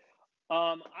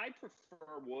 I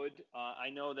prefer wood. I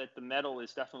know that the metal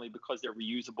is definitely, because they're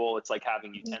reusable, it's like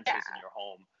having utensils in your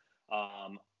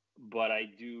home. But I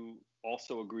do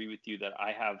also agree with you that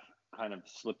I have kind of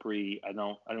slippery. I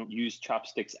don't use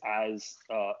chopsticks as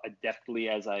adeptly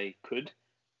as I could,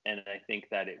 and I think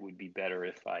that it would be better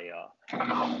if I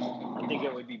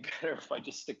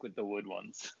just stick with the wood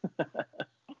ones.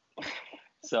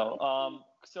 So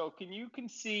So can you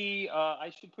see,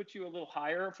 I should put you a little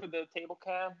higher for the table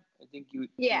cam. I think you'd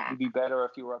be better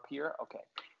if you were up here. Okay,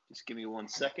 just give me 1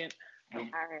 second. All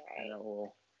right. And I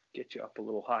will get you up a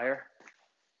little higher.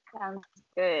 Sounds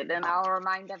good. And I'll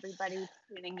remind everybody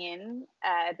tuning in,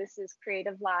 this is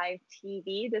CreativeLive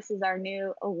TV. This is our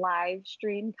new live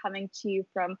stream coming to you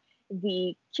from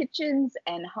the kitchens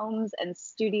and homes and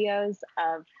studios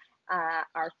of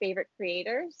our favorite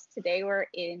creators. Today we're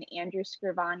in Andrew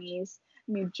Scrivani's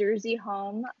New Jersey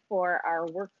home for our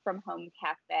work from home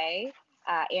cafe.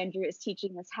 Andrew is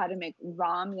teaching us how to make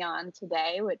Ramyun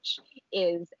today, which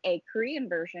is a Korean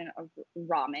version of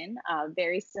ramen,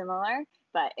 very similar,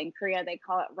 but in Korea they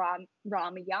call it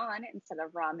Ramyun instead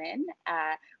of ramen.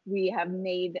 We have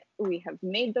made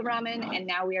the ramen, and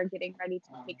now we are getting ready to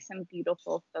take some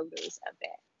beautiful photos of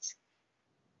it.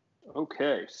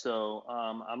 Okay, so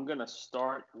I'm gonna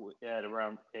start at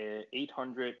around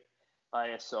 800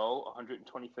 ISO,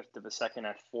 125th of a second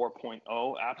at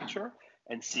 4.0 aperture,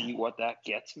 and see what that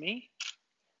gets me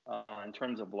in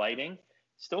terms of lighting.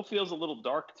 Still feels a little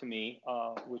dark to me,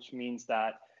 which means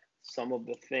that some of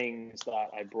the things that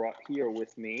I brought here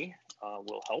with me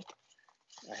will help.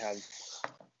 I have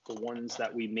the ones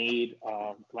that we made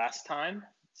last time,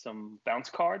 some bounce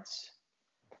cards.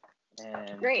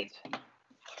 And great.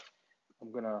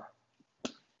 I'm gonna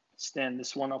stand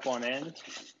this one up on end.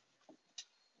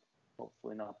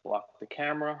 Hopefully not block the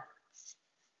camera.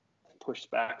 Push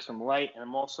back some light, and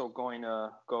I'm also going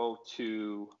to go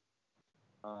to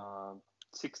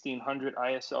 1600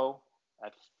 ISO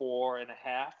at 4.5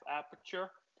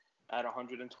 aperture at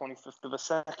 125th of a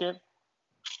second.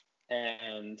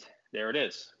 And there it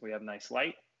is. We have nice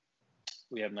light.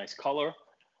 We have nice color.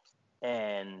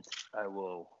 And I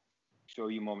will show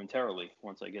you momentarily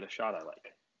once I get a shot I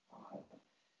like.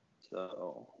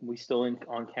 So we still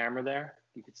on camera there?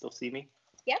 You can still see me?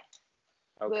 Yep.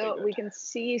 Okay, we can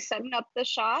see you setting up the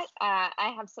shot.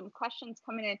 I have some questions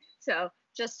coming in. So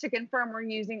just to confirm, we're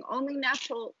using only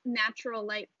natural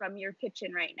light from your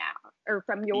kitchen right now, or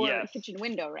from your kitchen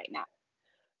window right now.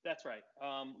 That's right.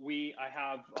 I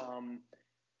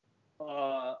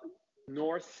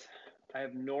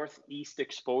have northeast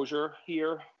exposure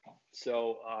here.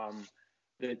 So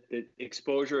the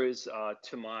exposure is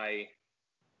to my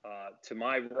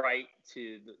right,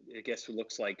 to I guess it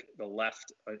looks like the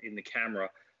left in the camera.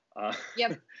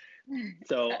 Yep.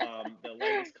 So the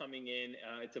light is coming in.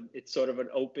 It's sort of an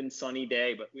open sunny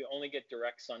day, but we only get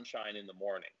direct sunshine in the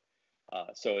morning.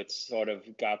 So it's sort of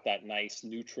got that nice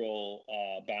neutral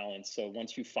balance. So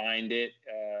once you find it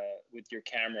with your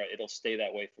camera, it'll stay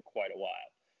that way for quite a while.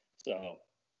 So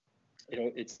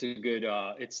it's a good.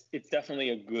 It's definitely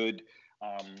a good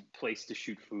place to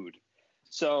shoot food.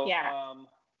 So yeah.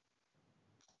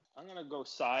 I'm gonna go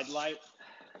side light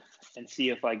and see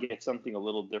if I get something a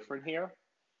little different here.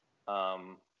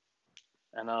 And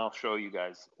I'll show you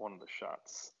guys one of the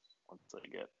shots once I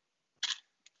get.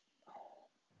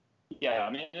 Yeah, I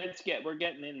mean, we're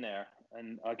getting in there,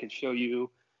 and I can show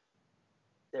you.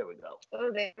 There we go.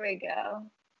 Oh, there we go.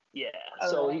 Yeah,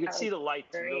 so you can see the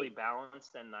light's really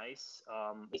balanced and nice,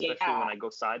 especially when I go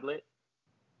side lit.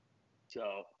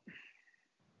 So,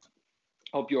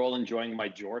 hope you're all enjoying my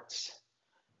jorts.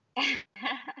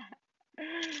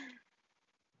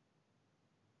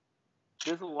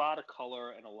 There's a lot of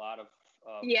color and a lot of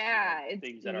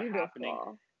things that are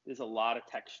happening. There's a lot of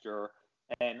texture,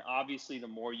 and obviously the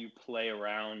more you play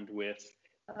around with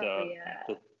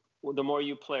the more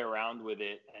you play around with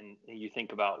it, and you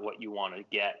think about what you want to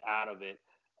get out of it.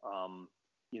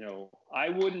 I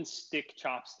wouldn't stick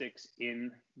chopsticks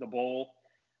in the bowl.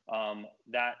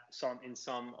 That in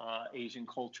some Asian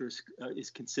cultures is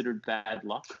considered bad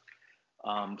luck.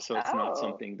 So it's not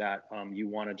something that you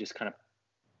want to just kind of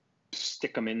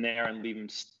stick them in there and leave them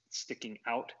sticking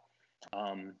out.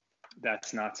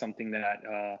 That's not something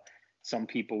that some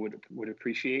people would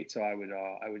appreciate. So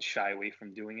I would shy away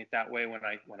from doing it that way when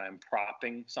I'm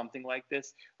propping something like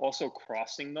this. Also,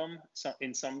 crossing them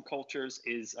in some cultures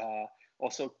is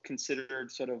also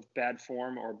considered sort of bad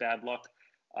form or bad luck.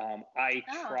 I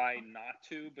try not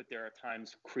to, but there are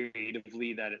times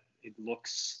creatively that it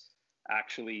looks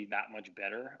actually that much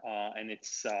better, and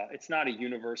it's not a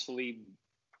universally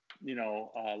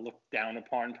looked down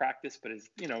upon practice, but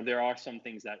there are some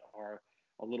things that are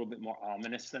a little bit more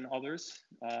ominous than others.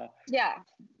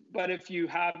 But if you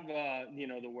have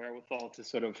the wherewithal to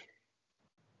sort of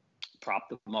prop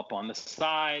them up on the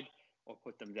side or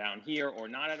put them down here or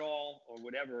not at all or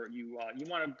whatever, you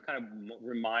want to kind of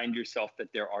remind yourself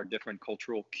that there are different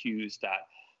cultural cues that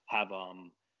have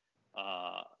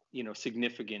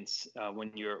significance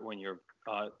when you're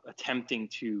attempting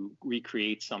to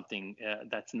recreate something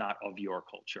that's not of your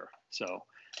culture. So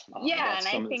that's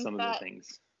and I think some of the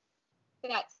things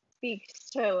that speaks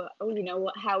to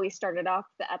how we started off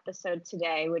the episode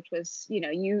today, which was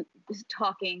you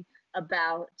talking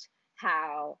about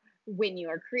how when you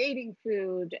are creating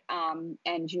food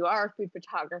and you are a food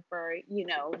photographer,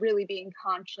 really being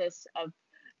conscious of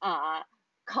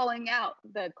calling out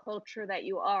the culture that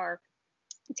you are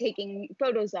taking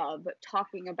photos of,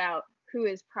 talking about who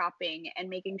is propping, and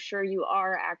making sure you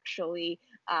are actually,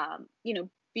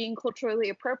 being culturally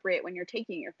appropriate when you're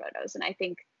taking your photos. And I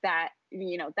think that,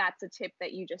 that's a tip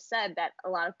that you just said that a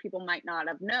lot of people might not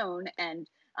have known. And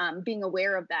being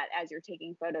aware of that as you're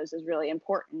taking photos is really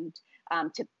important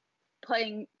to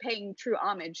paying true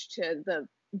homage to the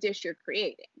dish you're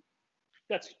creating.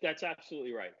 That's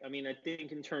absolutely right. I mean, I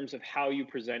think in terms of how you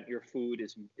present your food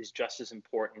is just as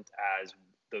important as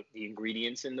the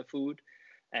ingredients in the food.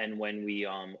 And when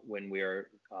we're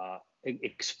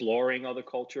exploring other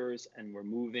cultures and we're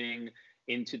moving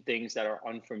into things that are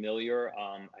unfamiliar,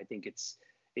 I think it's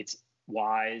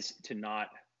wise to not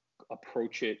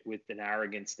approach it with an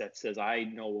arrogance that says I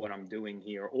know what I'm doing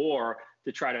here, or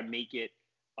to try to make it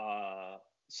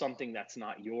something that's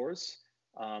not yours.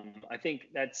 I think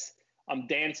I'm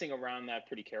dancing around that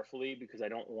pretty carefully because I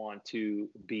don't want to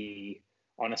be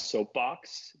on a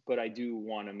soapbox, but I do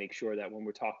want to make sure that when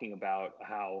we're talking about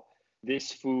how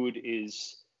this food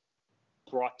is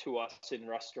brought to us in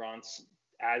restaurants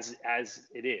as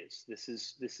it is,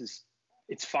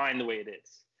 it's fine the way it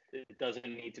is. It doesn't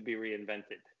need to be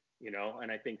reinvented,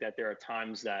 And I think that there are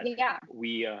times that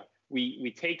we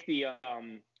take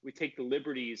the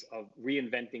liberties of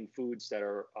reinventing foods that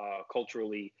are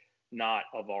culturally not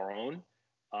of our own,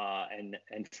 and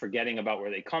forgetting about where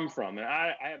they come from. And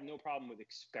I have no problem with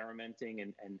experimenting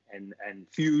and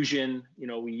fusion.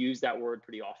 We use that word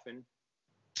pretty often.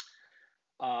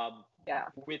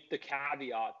 With the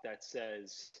caveat that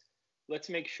says, let's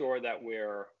make sure that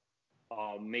we're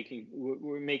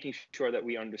making sure that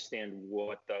we understand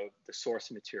what the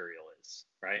source material is,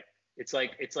 right? It's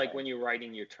like when you're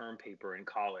writing your term paper in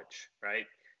college, right?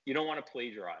 You don't want to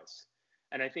plagiarize.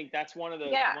 And I think that's one of the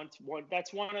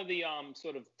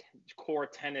sort of core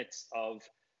tenets of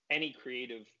any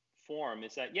creative form,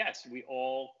 is that yes, we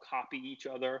all copy each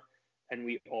other, and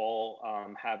we all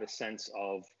have a sense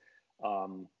of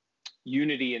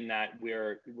unity in that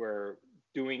we're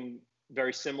doing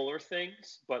very similar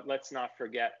things. But let's not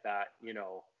forget that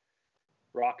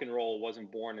rock and roll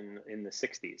wasn't born in the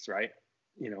 60s, right?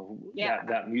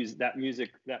 That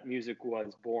music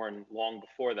was born long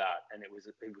before that, and it was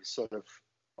sort of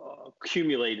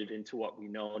accumulated into what we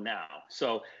know now.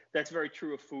 So that's very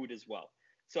true of food as well.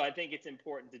 So I think it's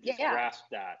important to just grasp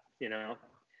that,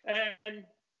 And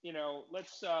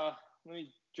let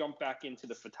me jump back into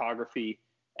the photography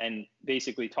and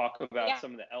basically talk about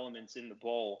some of the elements in the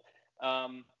bowl.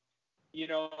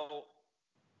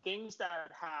 Things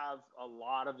that have a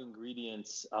lot of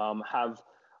ingredients have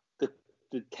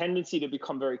the tendency to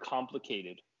become very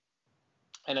complicated.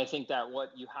 And I think that what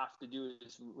you have to do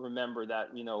is remember that,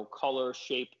 color,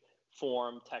 shape,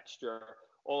 form, texture,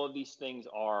 all of these things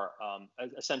are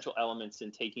essential elements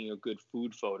in taking a good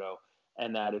food photo.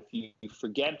 And that if you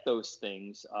forget those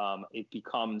things, it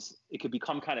could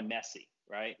become kind of messy,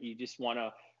 right? You just want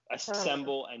to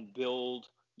assemble and build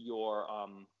your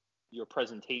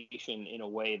presentation in a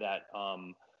way that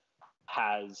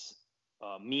has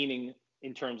meaning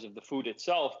in terms of the food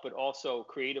itself, but also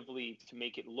creatively to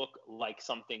make it look like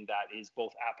something that is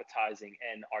both appetizing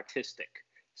and artistic.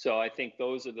 So I think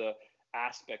those are the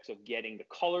aspects of getting the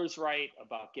colors right,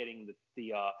 about getting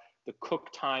the cook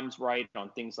times right on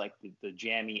things like the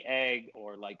jammy egg,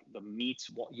 or like the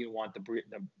meats. You want the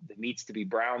meats to be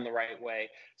brown the right way.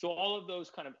 So all of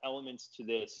those kind of elements to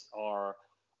this are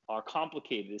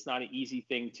complicated. It's not an easy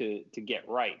thing to get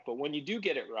right, but when you do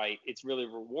get it right, it's really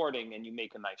rewarding and you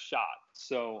make a nice shot.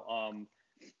 So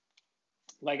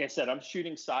like I said, I'm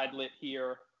shooting side lit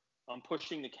here. I'm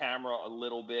pushing the camera a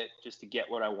little bit just to get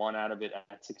what I want out of it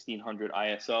at 1600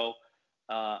 ISO.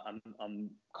 I'm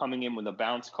coming in with a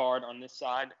bounce card on this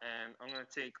side, and I'm going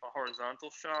to take a horizontal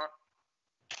shot.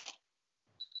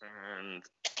 And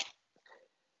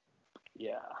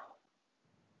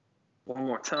one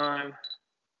more time.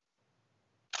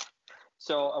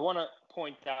 So I want to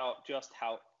point out just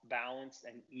how balanced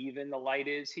and even the light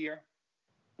is here.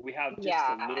 We have just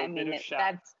a little bit of shadow.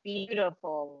 That's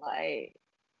beautiful light.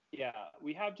 Yeah,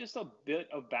 we have just a bit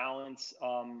of balance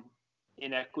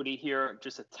inequity here,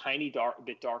 just a tiny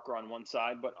bit darker on one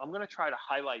side, but I'm going to try to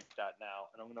highlight that now,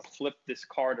 and I'm going to flip this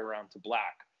card around to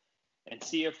black. and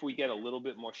see if we get a little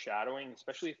bit more shadowing,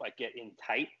 especially if I get in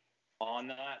tight on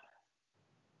that.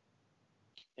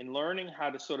 And learning how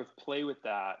to sort of play with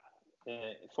that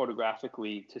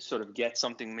photographically to sort of get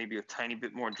something maybe a tiny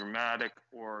bit more dramatic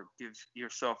or give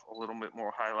yourself a little bit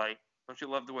more highlight. Don't you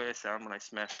love the way I sound when I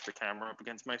smash the camera up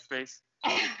against my face?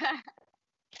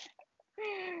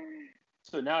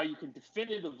 So now you can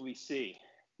definitively see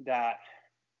that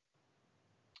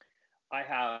I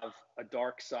have a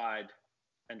dark side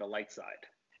and a light side.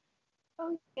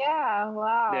 Oh yeah,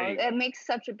 wow! It makes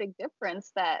such a big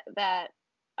difference that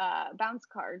bounce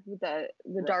card with the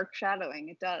right. Dark shadowing.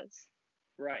 It does.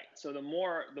 Right. So the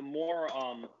more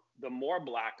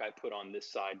black I put on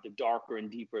this side, the darker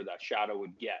and deeper that shadow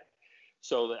would get.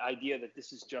 So the idea that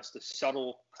this is just a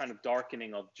subtle kind of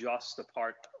darkening of just a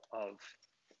part of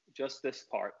just this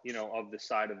part, you know, of the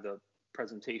side of the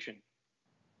presentation.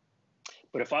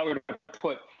 But if I were to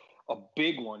put a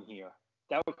big one here,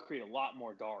 that would create a lot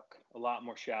more dark, a lot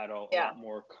more shadow, a lot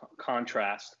more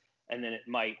contrast, and then it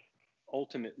might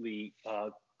ultimately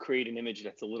create an image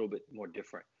that's a little bit more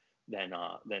different than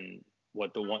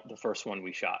what the first one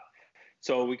we shot.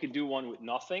 So we could do one with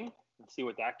nothing and see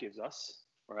what that gives us,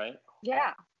 right?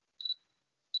 Yeah.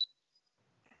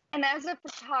 And as a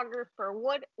photographer,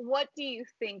 what do you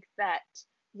think that,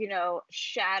 you know,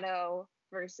 shadow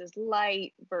versus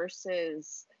light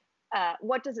versus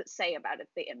what does it say about it,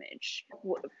 the image,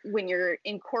 when you're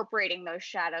incorporating those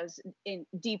shadows in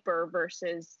deeper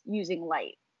versus using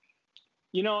light?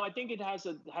 You know, I think it has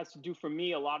to do, for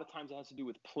me, a lot of times it has to do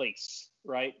with place,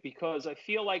 right? Because I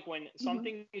feel like when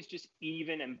something is just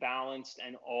even and balanced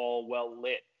and all well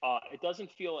lit, it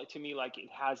doesn't feel to me like it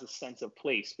has a sense of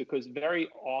place, because very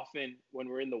often when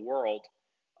we're in the world,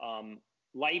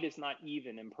 light is not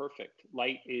even and perfect.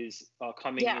 Light is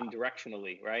coming in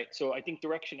directionally, right? So I think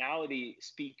directionality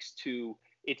speaks to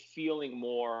it feeling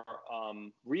more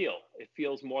real. It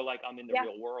feels more like I'm in the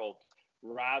real world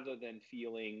rather than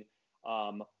feeling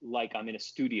like I'm in a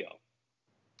studio.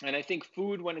 And I think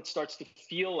food, when it starts to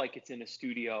feel like it's in a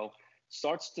studio,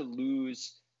 starts to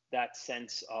lose that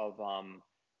sense of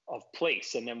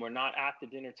place. And then we're not at the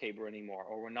dinner table anymore,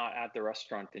 or we're not at the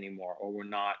restaurant anymore, or we're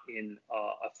not in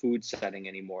a food setting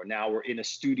anymore. Now we're in a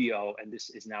studio, and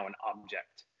this is now an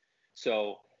object.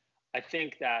 So I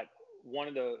think that one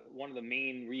of the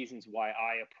main reasons why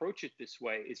I approach it this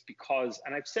way is because,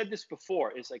 and I've said this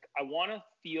before, is like I want to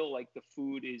feel like the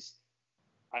food is,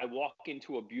 I walk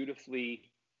into a beautifully,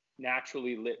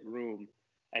 naturally lit room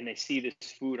and I see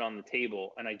this food on the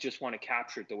table and I just want to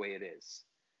capture it the way it is.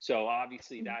 So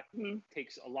obviously that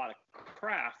takes a lot of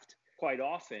craft quite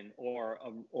often, or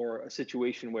a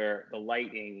situation where the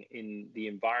lighting in the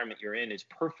environment you're in is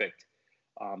perfect.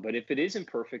 But if it isn't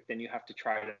perfect, then you have to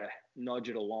try to nudge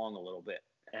it along a little bit.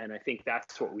 And I think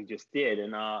that's what we just did.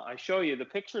 And I show you the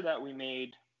picture that we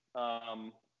made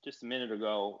just a minute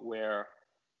ago, where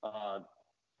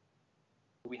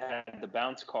we had the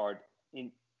bounce card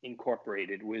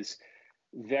incorporated, was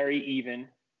very even,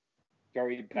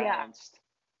 very balanced,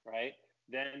 right?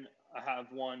 Then I have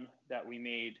one that we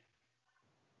made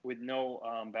with no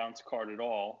bounce card at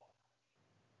all.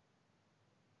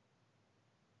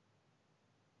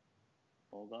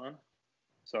 Hold on.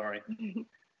 Sorry.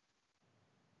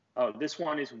 Oh, this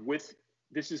one is with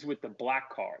the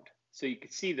black card. So you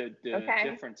can see the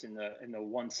difference in the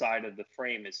one side of the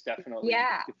frame is definitely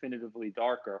definitively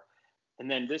darker.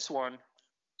 And then this one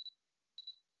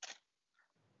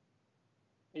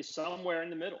is somewhere in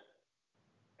the middle.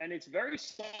 And it's very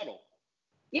subtle.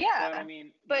 Yeah. But I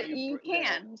mean, you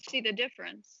can see the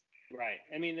difference. Right.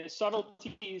 I mean, the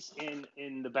subtleties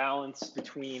in the balance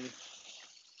between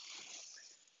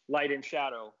light and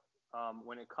shadow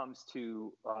when it comes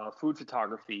to food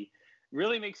photography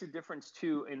really makes a difference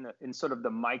too in sort of the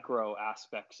micro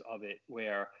aspects of it,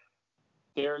 where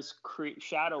there's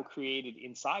shadow created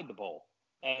inside the bowl.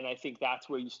 And I think that's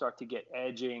where you start to get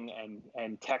edging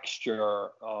and texture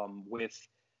with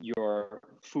your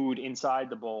food inside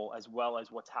the bowl, as well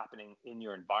as what's happening in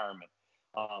your environment.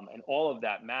 And all of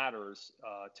that matters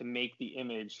to make the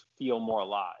image feel more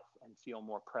alive and feel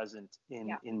more present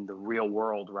in the real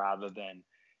world, rather than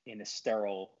in a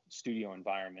sterile studio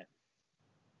environment.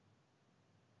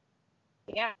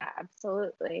 Yeah,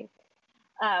 absolutely.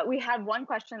 We had one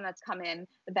question that's come in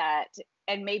that,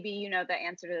 and maybe you know the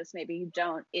answer to this, maybe you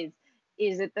don't, is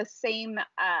it the same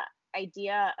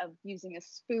idea of using a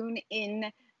spoon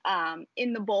in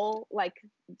the bowl, like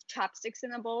chopsticks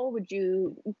in the bowl? Would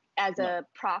you, as a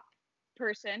prop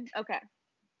person? Okay.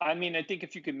 I mean, I think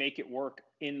if you could make it work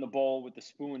in the bowl with the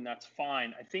spoon, that's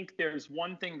fine. I think there's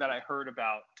one thing that I heard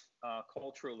about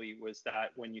culturally, was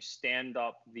that when you stand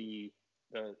up the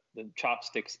the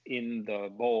chopsticks in the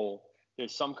bowl,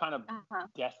 there's some kind of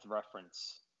death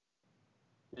reference.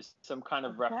 There's some kind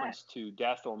of reference to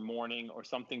death or mourning or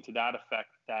something to that effect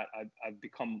that I've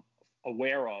become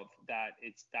aware of,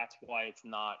 that's why it's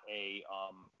not a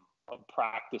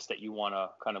practice that you want to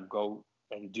kind of go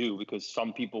and do, because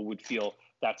some people would feel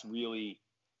that's really,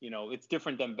 it's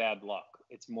different than bad luck.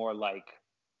 It's more like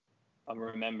a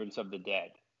remembrance of the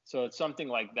dead. So it's something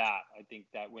like that. I think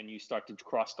that when you start to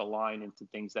cross the line into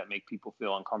things that make people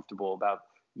feel uncomfortable about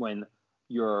when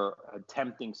you're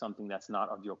attempting something that's not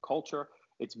of your culture,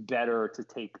 it's better to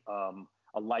take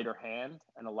a lighter hand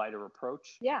and a lighter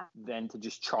approach than to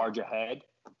just charge ahead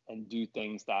and do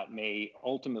things that may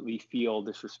ultimately feel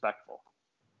disrespectful.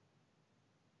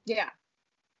 Yeah,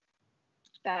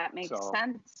 that makes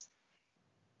sense.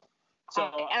 So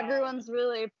everyone's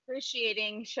really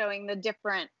appreciating showing the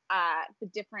different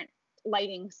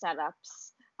lighting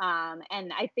setups.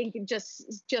 And I think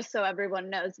just so everyone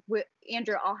knows,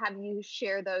 Andrew, I'll have you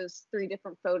share those 3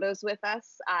 different photos with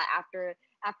us after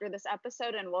this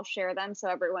episode, and we'll share them so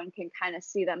everyone can kind of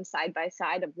see them side by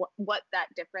side of what that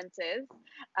difference is.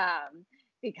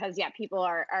 Because people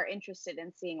are interested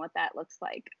in seeing what that looks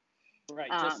like.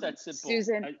 Right, just that simple.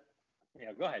 Susan,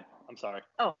 go ahead. I'm sorry.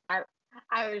 Oh,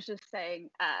 I was just saying,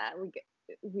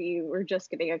 we were just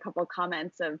getting a couple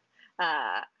comments of,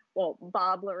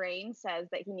 Bob Lorraine says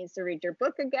that he needs to read your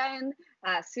book again.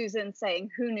 Susan saying,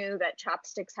 who knew that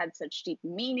chopsticks had such deep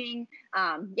meaning?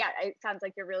 It sounds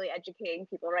like you're really educating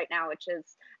people right now, which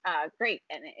is great.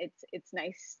 And it's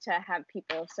nice to have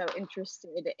people so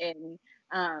interested in,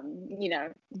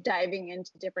 diving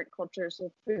into different cultures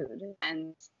of food.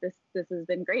 And this has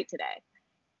been great today.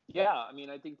 Yeah, I mean,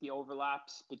 I think the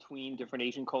overlaps between different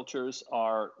Asian cultures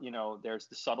are, there's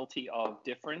the subtlety of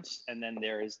difference, and then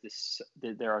there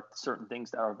are certain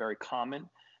things that are very common,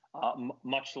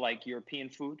 much like European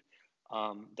food,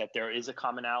 that there is a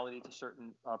commonality to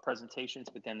certain presentations,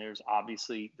 but then there's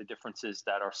obviously the differences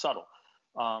that are subtle.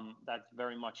 That's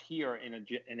very much here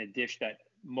in a dish that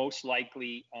most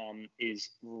likely is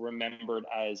remembered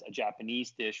as a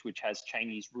Japanese dish, which has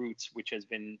Chinese roots, which has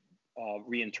been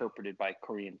reinterpreted by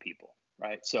Korean people,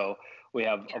 right? So we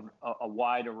have a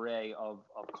wide array of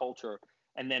culture.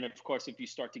 And then, of course, if you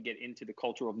start to get into the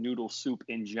culture of noodle soup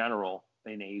in general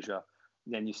in Asia,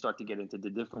 then you start to get into the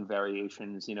different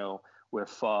variations, where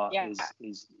pho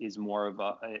is more of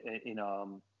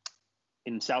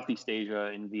in Southeast Asia,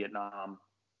 in Vietnam,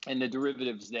 and the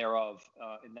derivatives thereof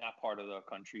in that part of the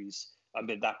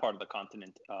that part of the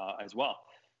continent as well.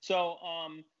 So,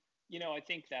 I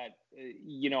think that,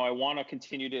 I want to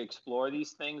continue to explore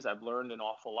these things. I've learned an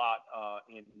awful lot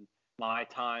in my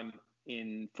time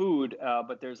in food,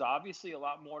 but there's obviously a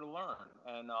lot more to learn.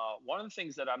 And one of the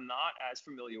things that I'm not as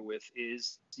familiar with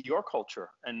is your culture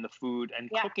and the food and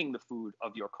cooking the food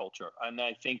of your culture. And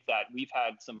I think that we've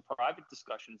had some private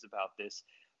discussions about this,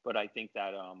 but I think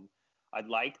that I'd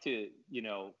like to,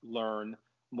 learn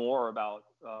more about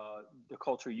the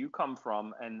culture you come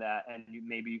from, and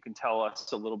maybe you can tell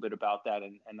us a little bit about that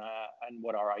and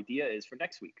what our idea is for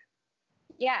next week.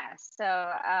 Yeah, so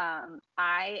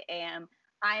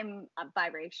I'm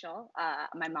biracial.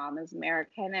 My mom is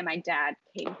American, and my dad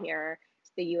came here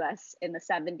to the U.S. in the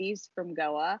 70s from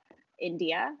Goa,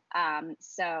 India.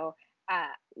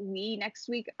 Next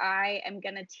week, I am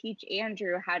going to teach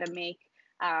Andrew how to make,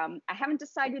 I haven't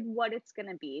decided what it's going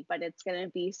to be, but it's going to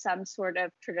be some sort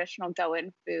of traditional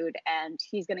Goan food, and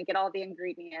he's going to get all the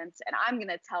ingredients, and I'm going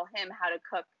to tell him how to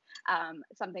cook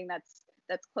something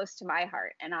that's close to my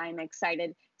heart. And I'm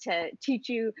excited to teach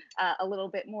you a little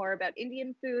bit more about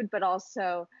Indian food, but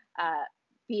also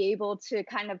be able to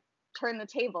kind of turn the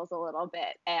tables a little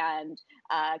bit and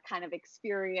kind of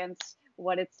experience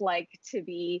what it's like to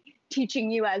be teaching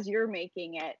you as you're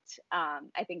making it.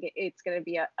 I think it's going to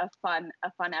be a fun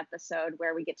episode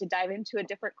where we get to dive into a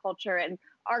different culture. And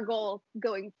our goal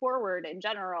going forward in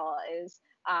general is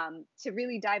to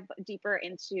really dive deeper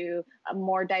into a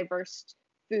more diverse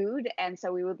food. And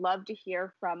so we would love to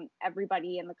hear from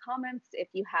everybody in the comments if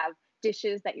you have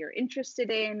dishes that you're interested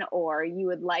in, or you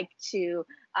would like to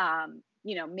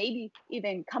maybe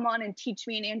even come on and teach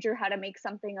me and Andrew how to make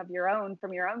something of your own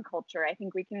from your own culture. I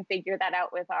think we can figure that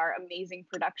out with our amazing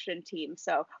production team.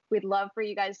 So we'd love for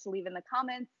you guys to leave in the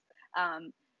comments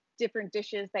different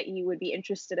dishes that you would be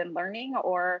interested in learning,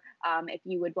 or if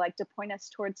you would like to point us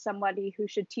towards somebody who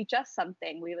should teach us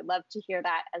something, we would love to hear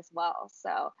that as well.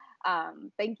 So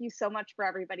thank you so much for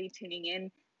everybody tuning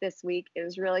in this week. It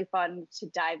was really fun to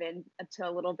dive into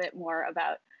a little bit more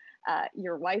about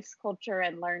your wife's culture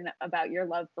and learn about your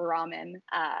love for ramen.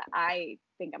 I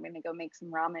think I'm going to go make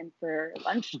some ramen for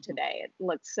lunch today. It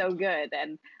looks so good.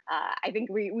 And I think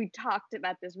we talked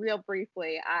about this real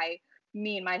briefly.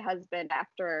 Me and my husband,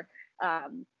 after,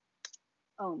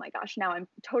 oh my gosh, now I'm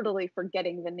totally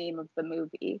forgetting the name of the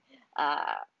movie.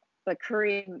 The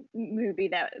Korean movie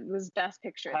that was Best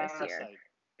Picture this year.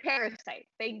 Parasite,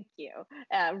 thank you.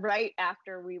 Right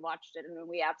after we watched it, and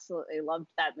we absolutely loved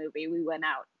that movie, we went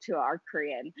out to our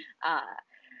Korean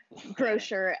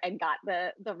grocer and got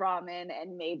the ramen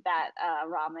and made that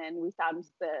ramen. We found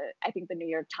I think the New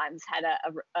York Times had a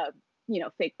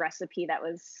fake recipe that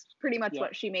was pretty much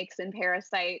what she makes in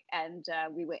Parasite, and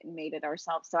we went and made it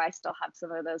ourselves. So I still have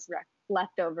some of those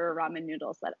leftover ramen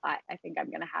noodles that I think I'm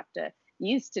gonna have to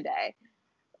use today.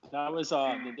 That was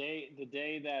the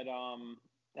day that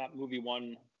that movie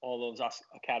won all those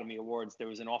Academy Awards. There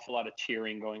was an awful lot of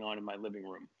cheering going on in my living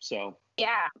room. So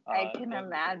yeah, I can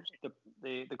imagine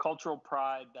the cultural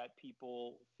pride that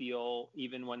people feel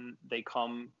even when they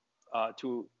come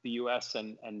to the U.S.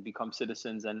 and become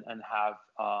citizens and have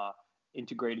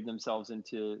integrated themselves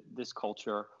into this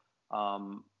culture.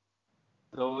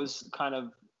 Those kind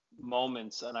of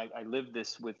moments, and I lived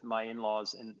this with my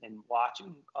in-laws and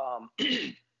watching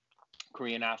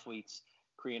Korean athletes,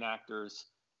 Korean actors,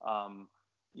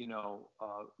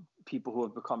 people who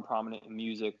have become prominent in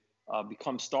music,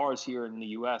 become stars here in the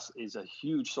U.S. is a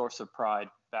huge source of pride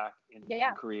back in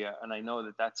Korea. And I know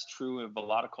that that's true of a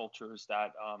lot of cultures,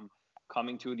 that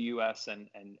coming to the U.S. and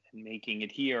making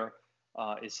it here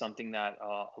is something that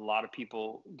a lot of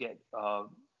people get a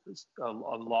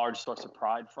large source of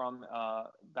pride from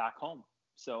back home.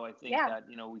 So I think that,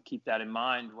 we keep that in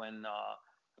mind when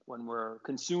we're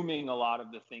consuming a lot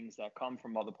of the things that come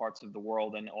from other parts of the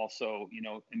world, and also,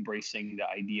 embracing the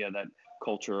idea that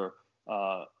culture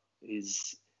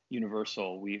is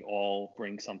universal. We all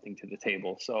bring something to the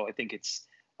table. So I think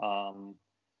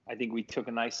I think we took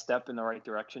a nice step in the right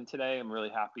direction today. I'm really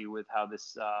happy with how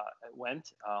this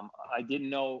went. I didn't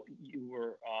know you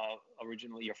were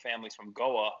originally, your family's from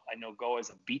Goa. I know Goa is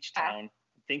a beach town.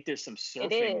 I think there's some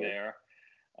surfing there.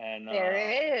 And there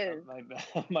is.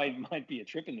 Might be a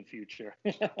trip in the future.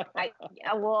 I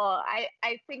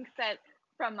think that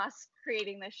from us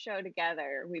creating this show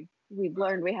together, we've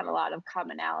learned we have a lot of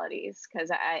commonalities, because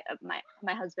my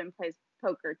husband plays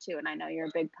poker too, and I know you're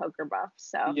a big poker buff.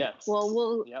 So yes.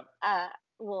 we'll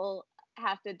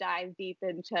have to dive deep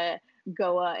into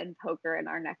Goa and poker in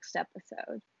our next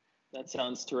episode. That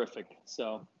sounds terrific.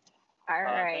 So. All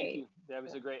right. Thank you. That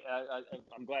was a great.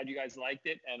 I'm glad you guys liked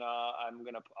it, and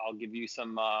I'll give you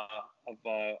some of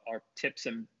our tips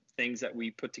and things that we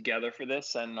put together for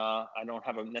this. And I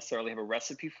don't necessarily have a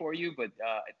recipe for you, but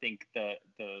I think the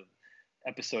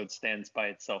episode stands by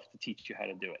itself to teach you how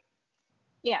to do it.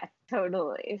 Yeah,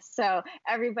 totally. So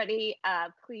everybody,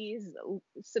 please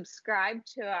subscribe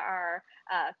to our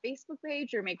Facebook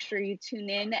page, or make sure you tune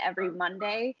in every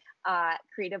Monday,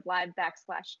 CreativeLive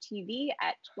 /TV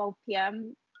at 12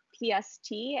 p.m.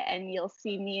 PST, and you'll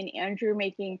see me and Andrew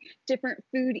making different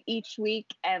food each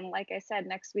week. And like I said,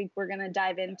 next week we're going to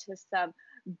dive into some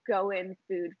Goan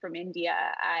food from India,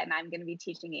 and I'm going to be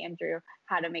teaching Andrew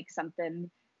how to make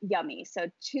something yummy. So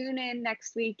tune in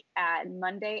next week at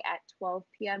Monday at 12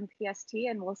 p.m. PST,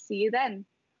 and we'll see you then.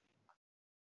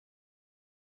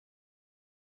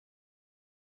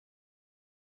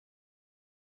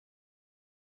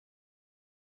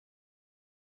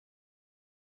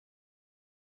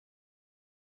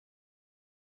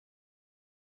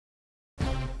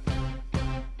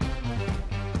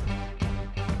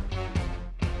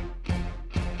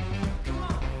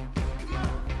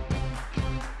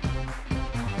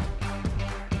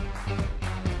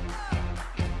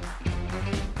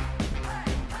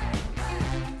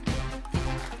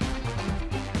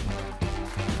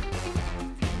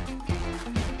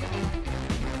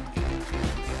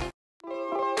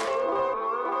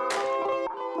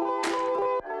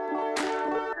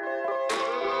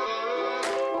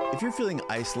 If you're feeling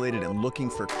isolated and looking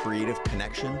for creative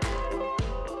connection,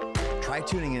 try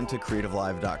tuning into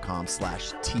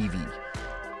CreativeLive.com/TV.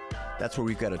 That's where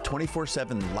we've got a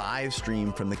 24/7 live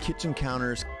stream from the kitchen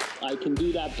counters. I can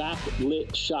do that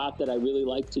backlit shot that I really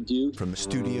like to do. From the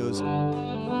studios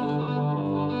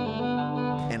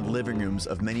and living rooms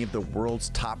of many of the world's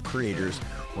top creators,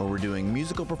 where we're doing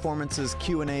musical performances,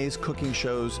 Q&As, cooking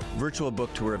shows, virtual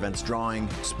book tour events, drawing,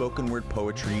 spoken word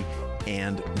poetry,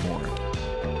 and more.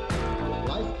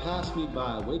 Life passed me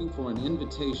by waiting for an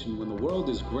invitation when the world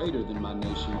is greater than my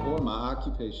nation or my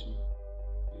occupation.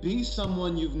 Be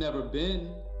someone you've never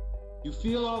been. You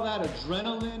feel all that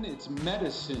adrenaline? It's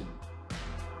medicine.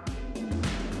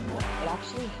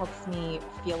 actually helps me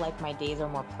feel like my days are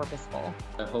more purposeful.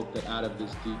 I hope that out of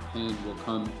this deep pain will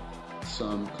come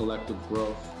some collective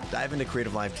growth. Dive into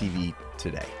CreativeLive TV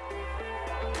today.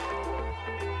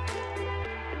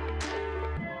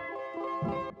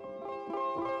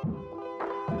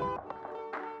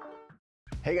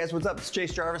 Hey guys, what's up? It's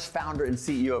Chase Jarvis, founder and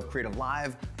CEO of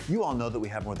CreativeLive. You all know that we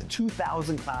have more than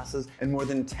 2,000 classes and more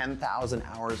than 10,000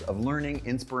 hours of learning,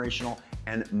 inspirational,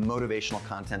 and motivational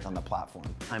content on the platform.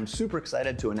 I'm super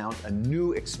excited to announce a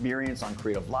new experience on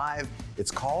CreativeLive.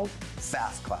 It's called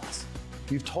Fast Class.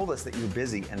 You've told us that you're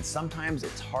busy and sometimes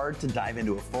it's hard to dive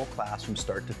into a full class from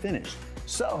start to finish.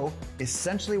 So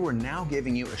essentially, we're now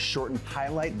giving you a shortened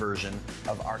highlight version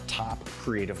of our top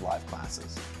CreativeLive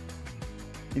classes.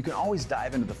 You can always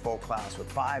dive into the full class with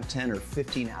 5, 10, or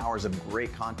 15 hours of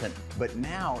great content. But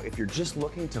now, if you're just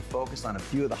looking to focus on a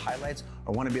few of the highlights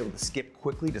or want to be able to skip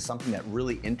quickly to something that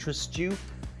really interests you,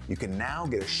 you can now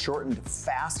get a shortened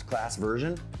fast class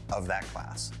version of that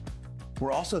class.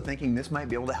 We're also thinking this might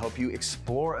be able to help you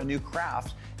explore a new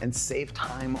craft and save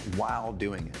time while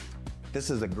doing it. This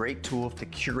is a great tool to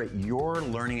curate your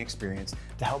learning experience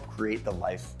to help create the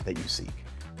life that you seek.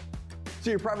 So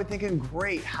you're probably thinking,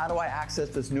 great, how do I access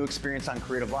this new experience on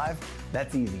CreativeLive?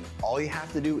 That's easy. All you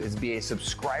have to do is be a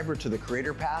subscriber to the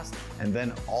Creator Pass, and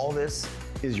then all this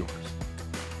is yours.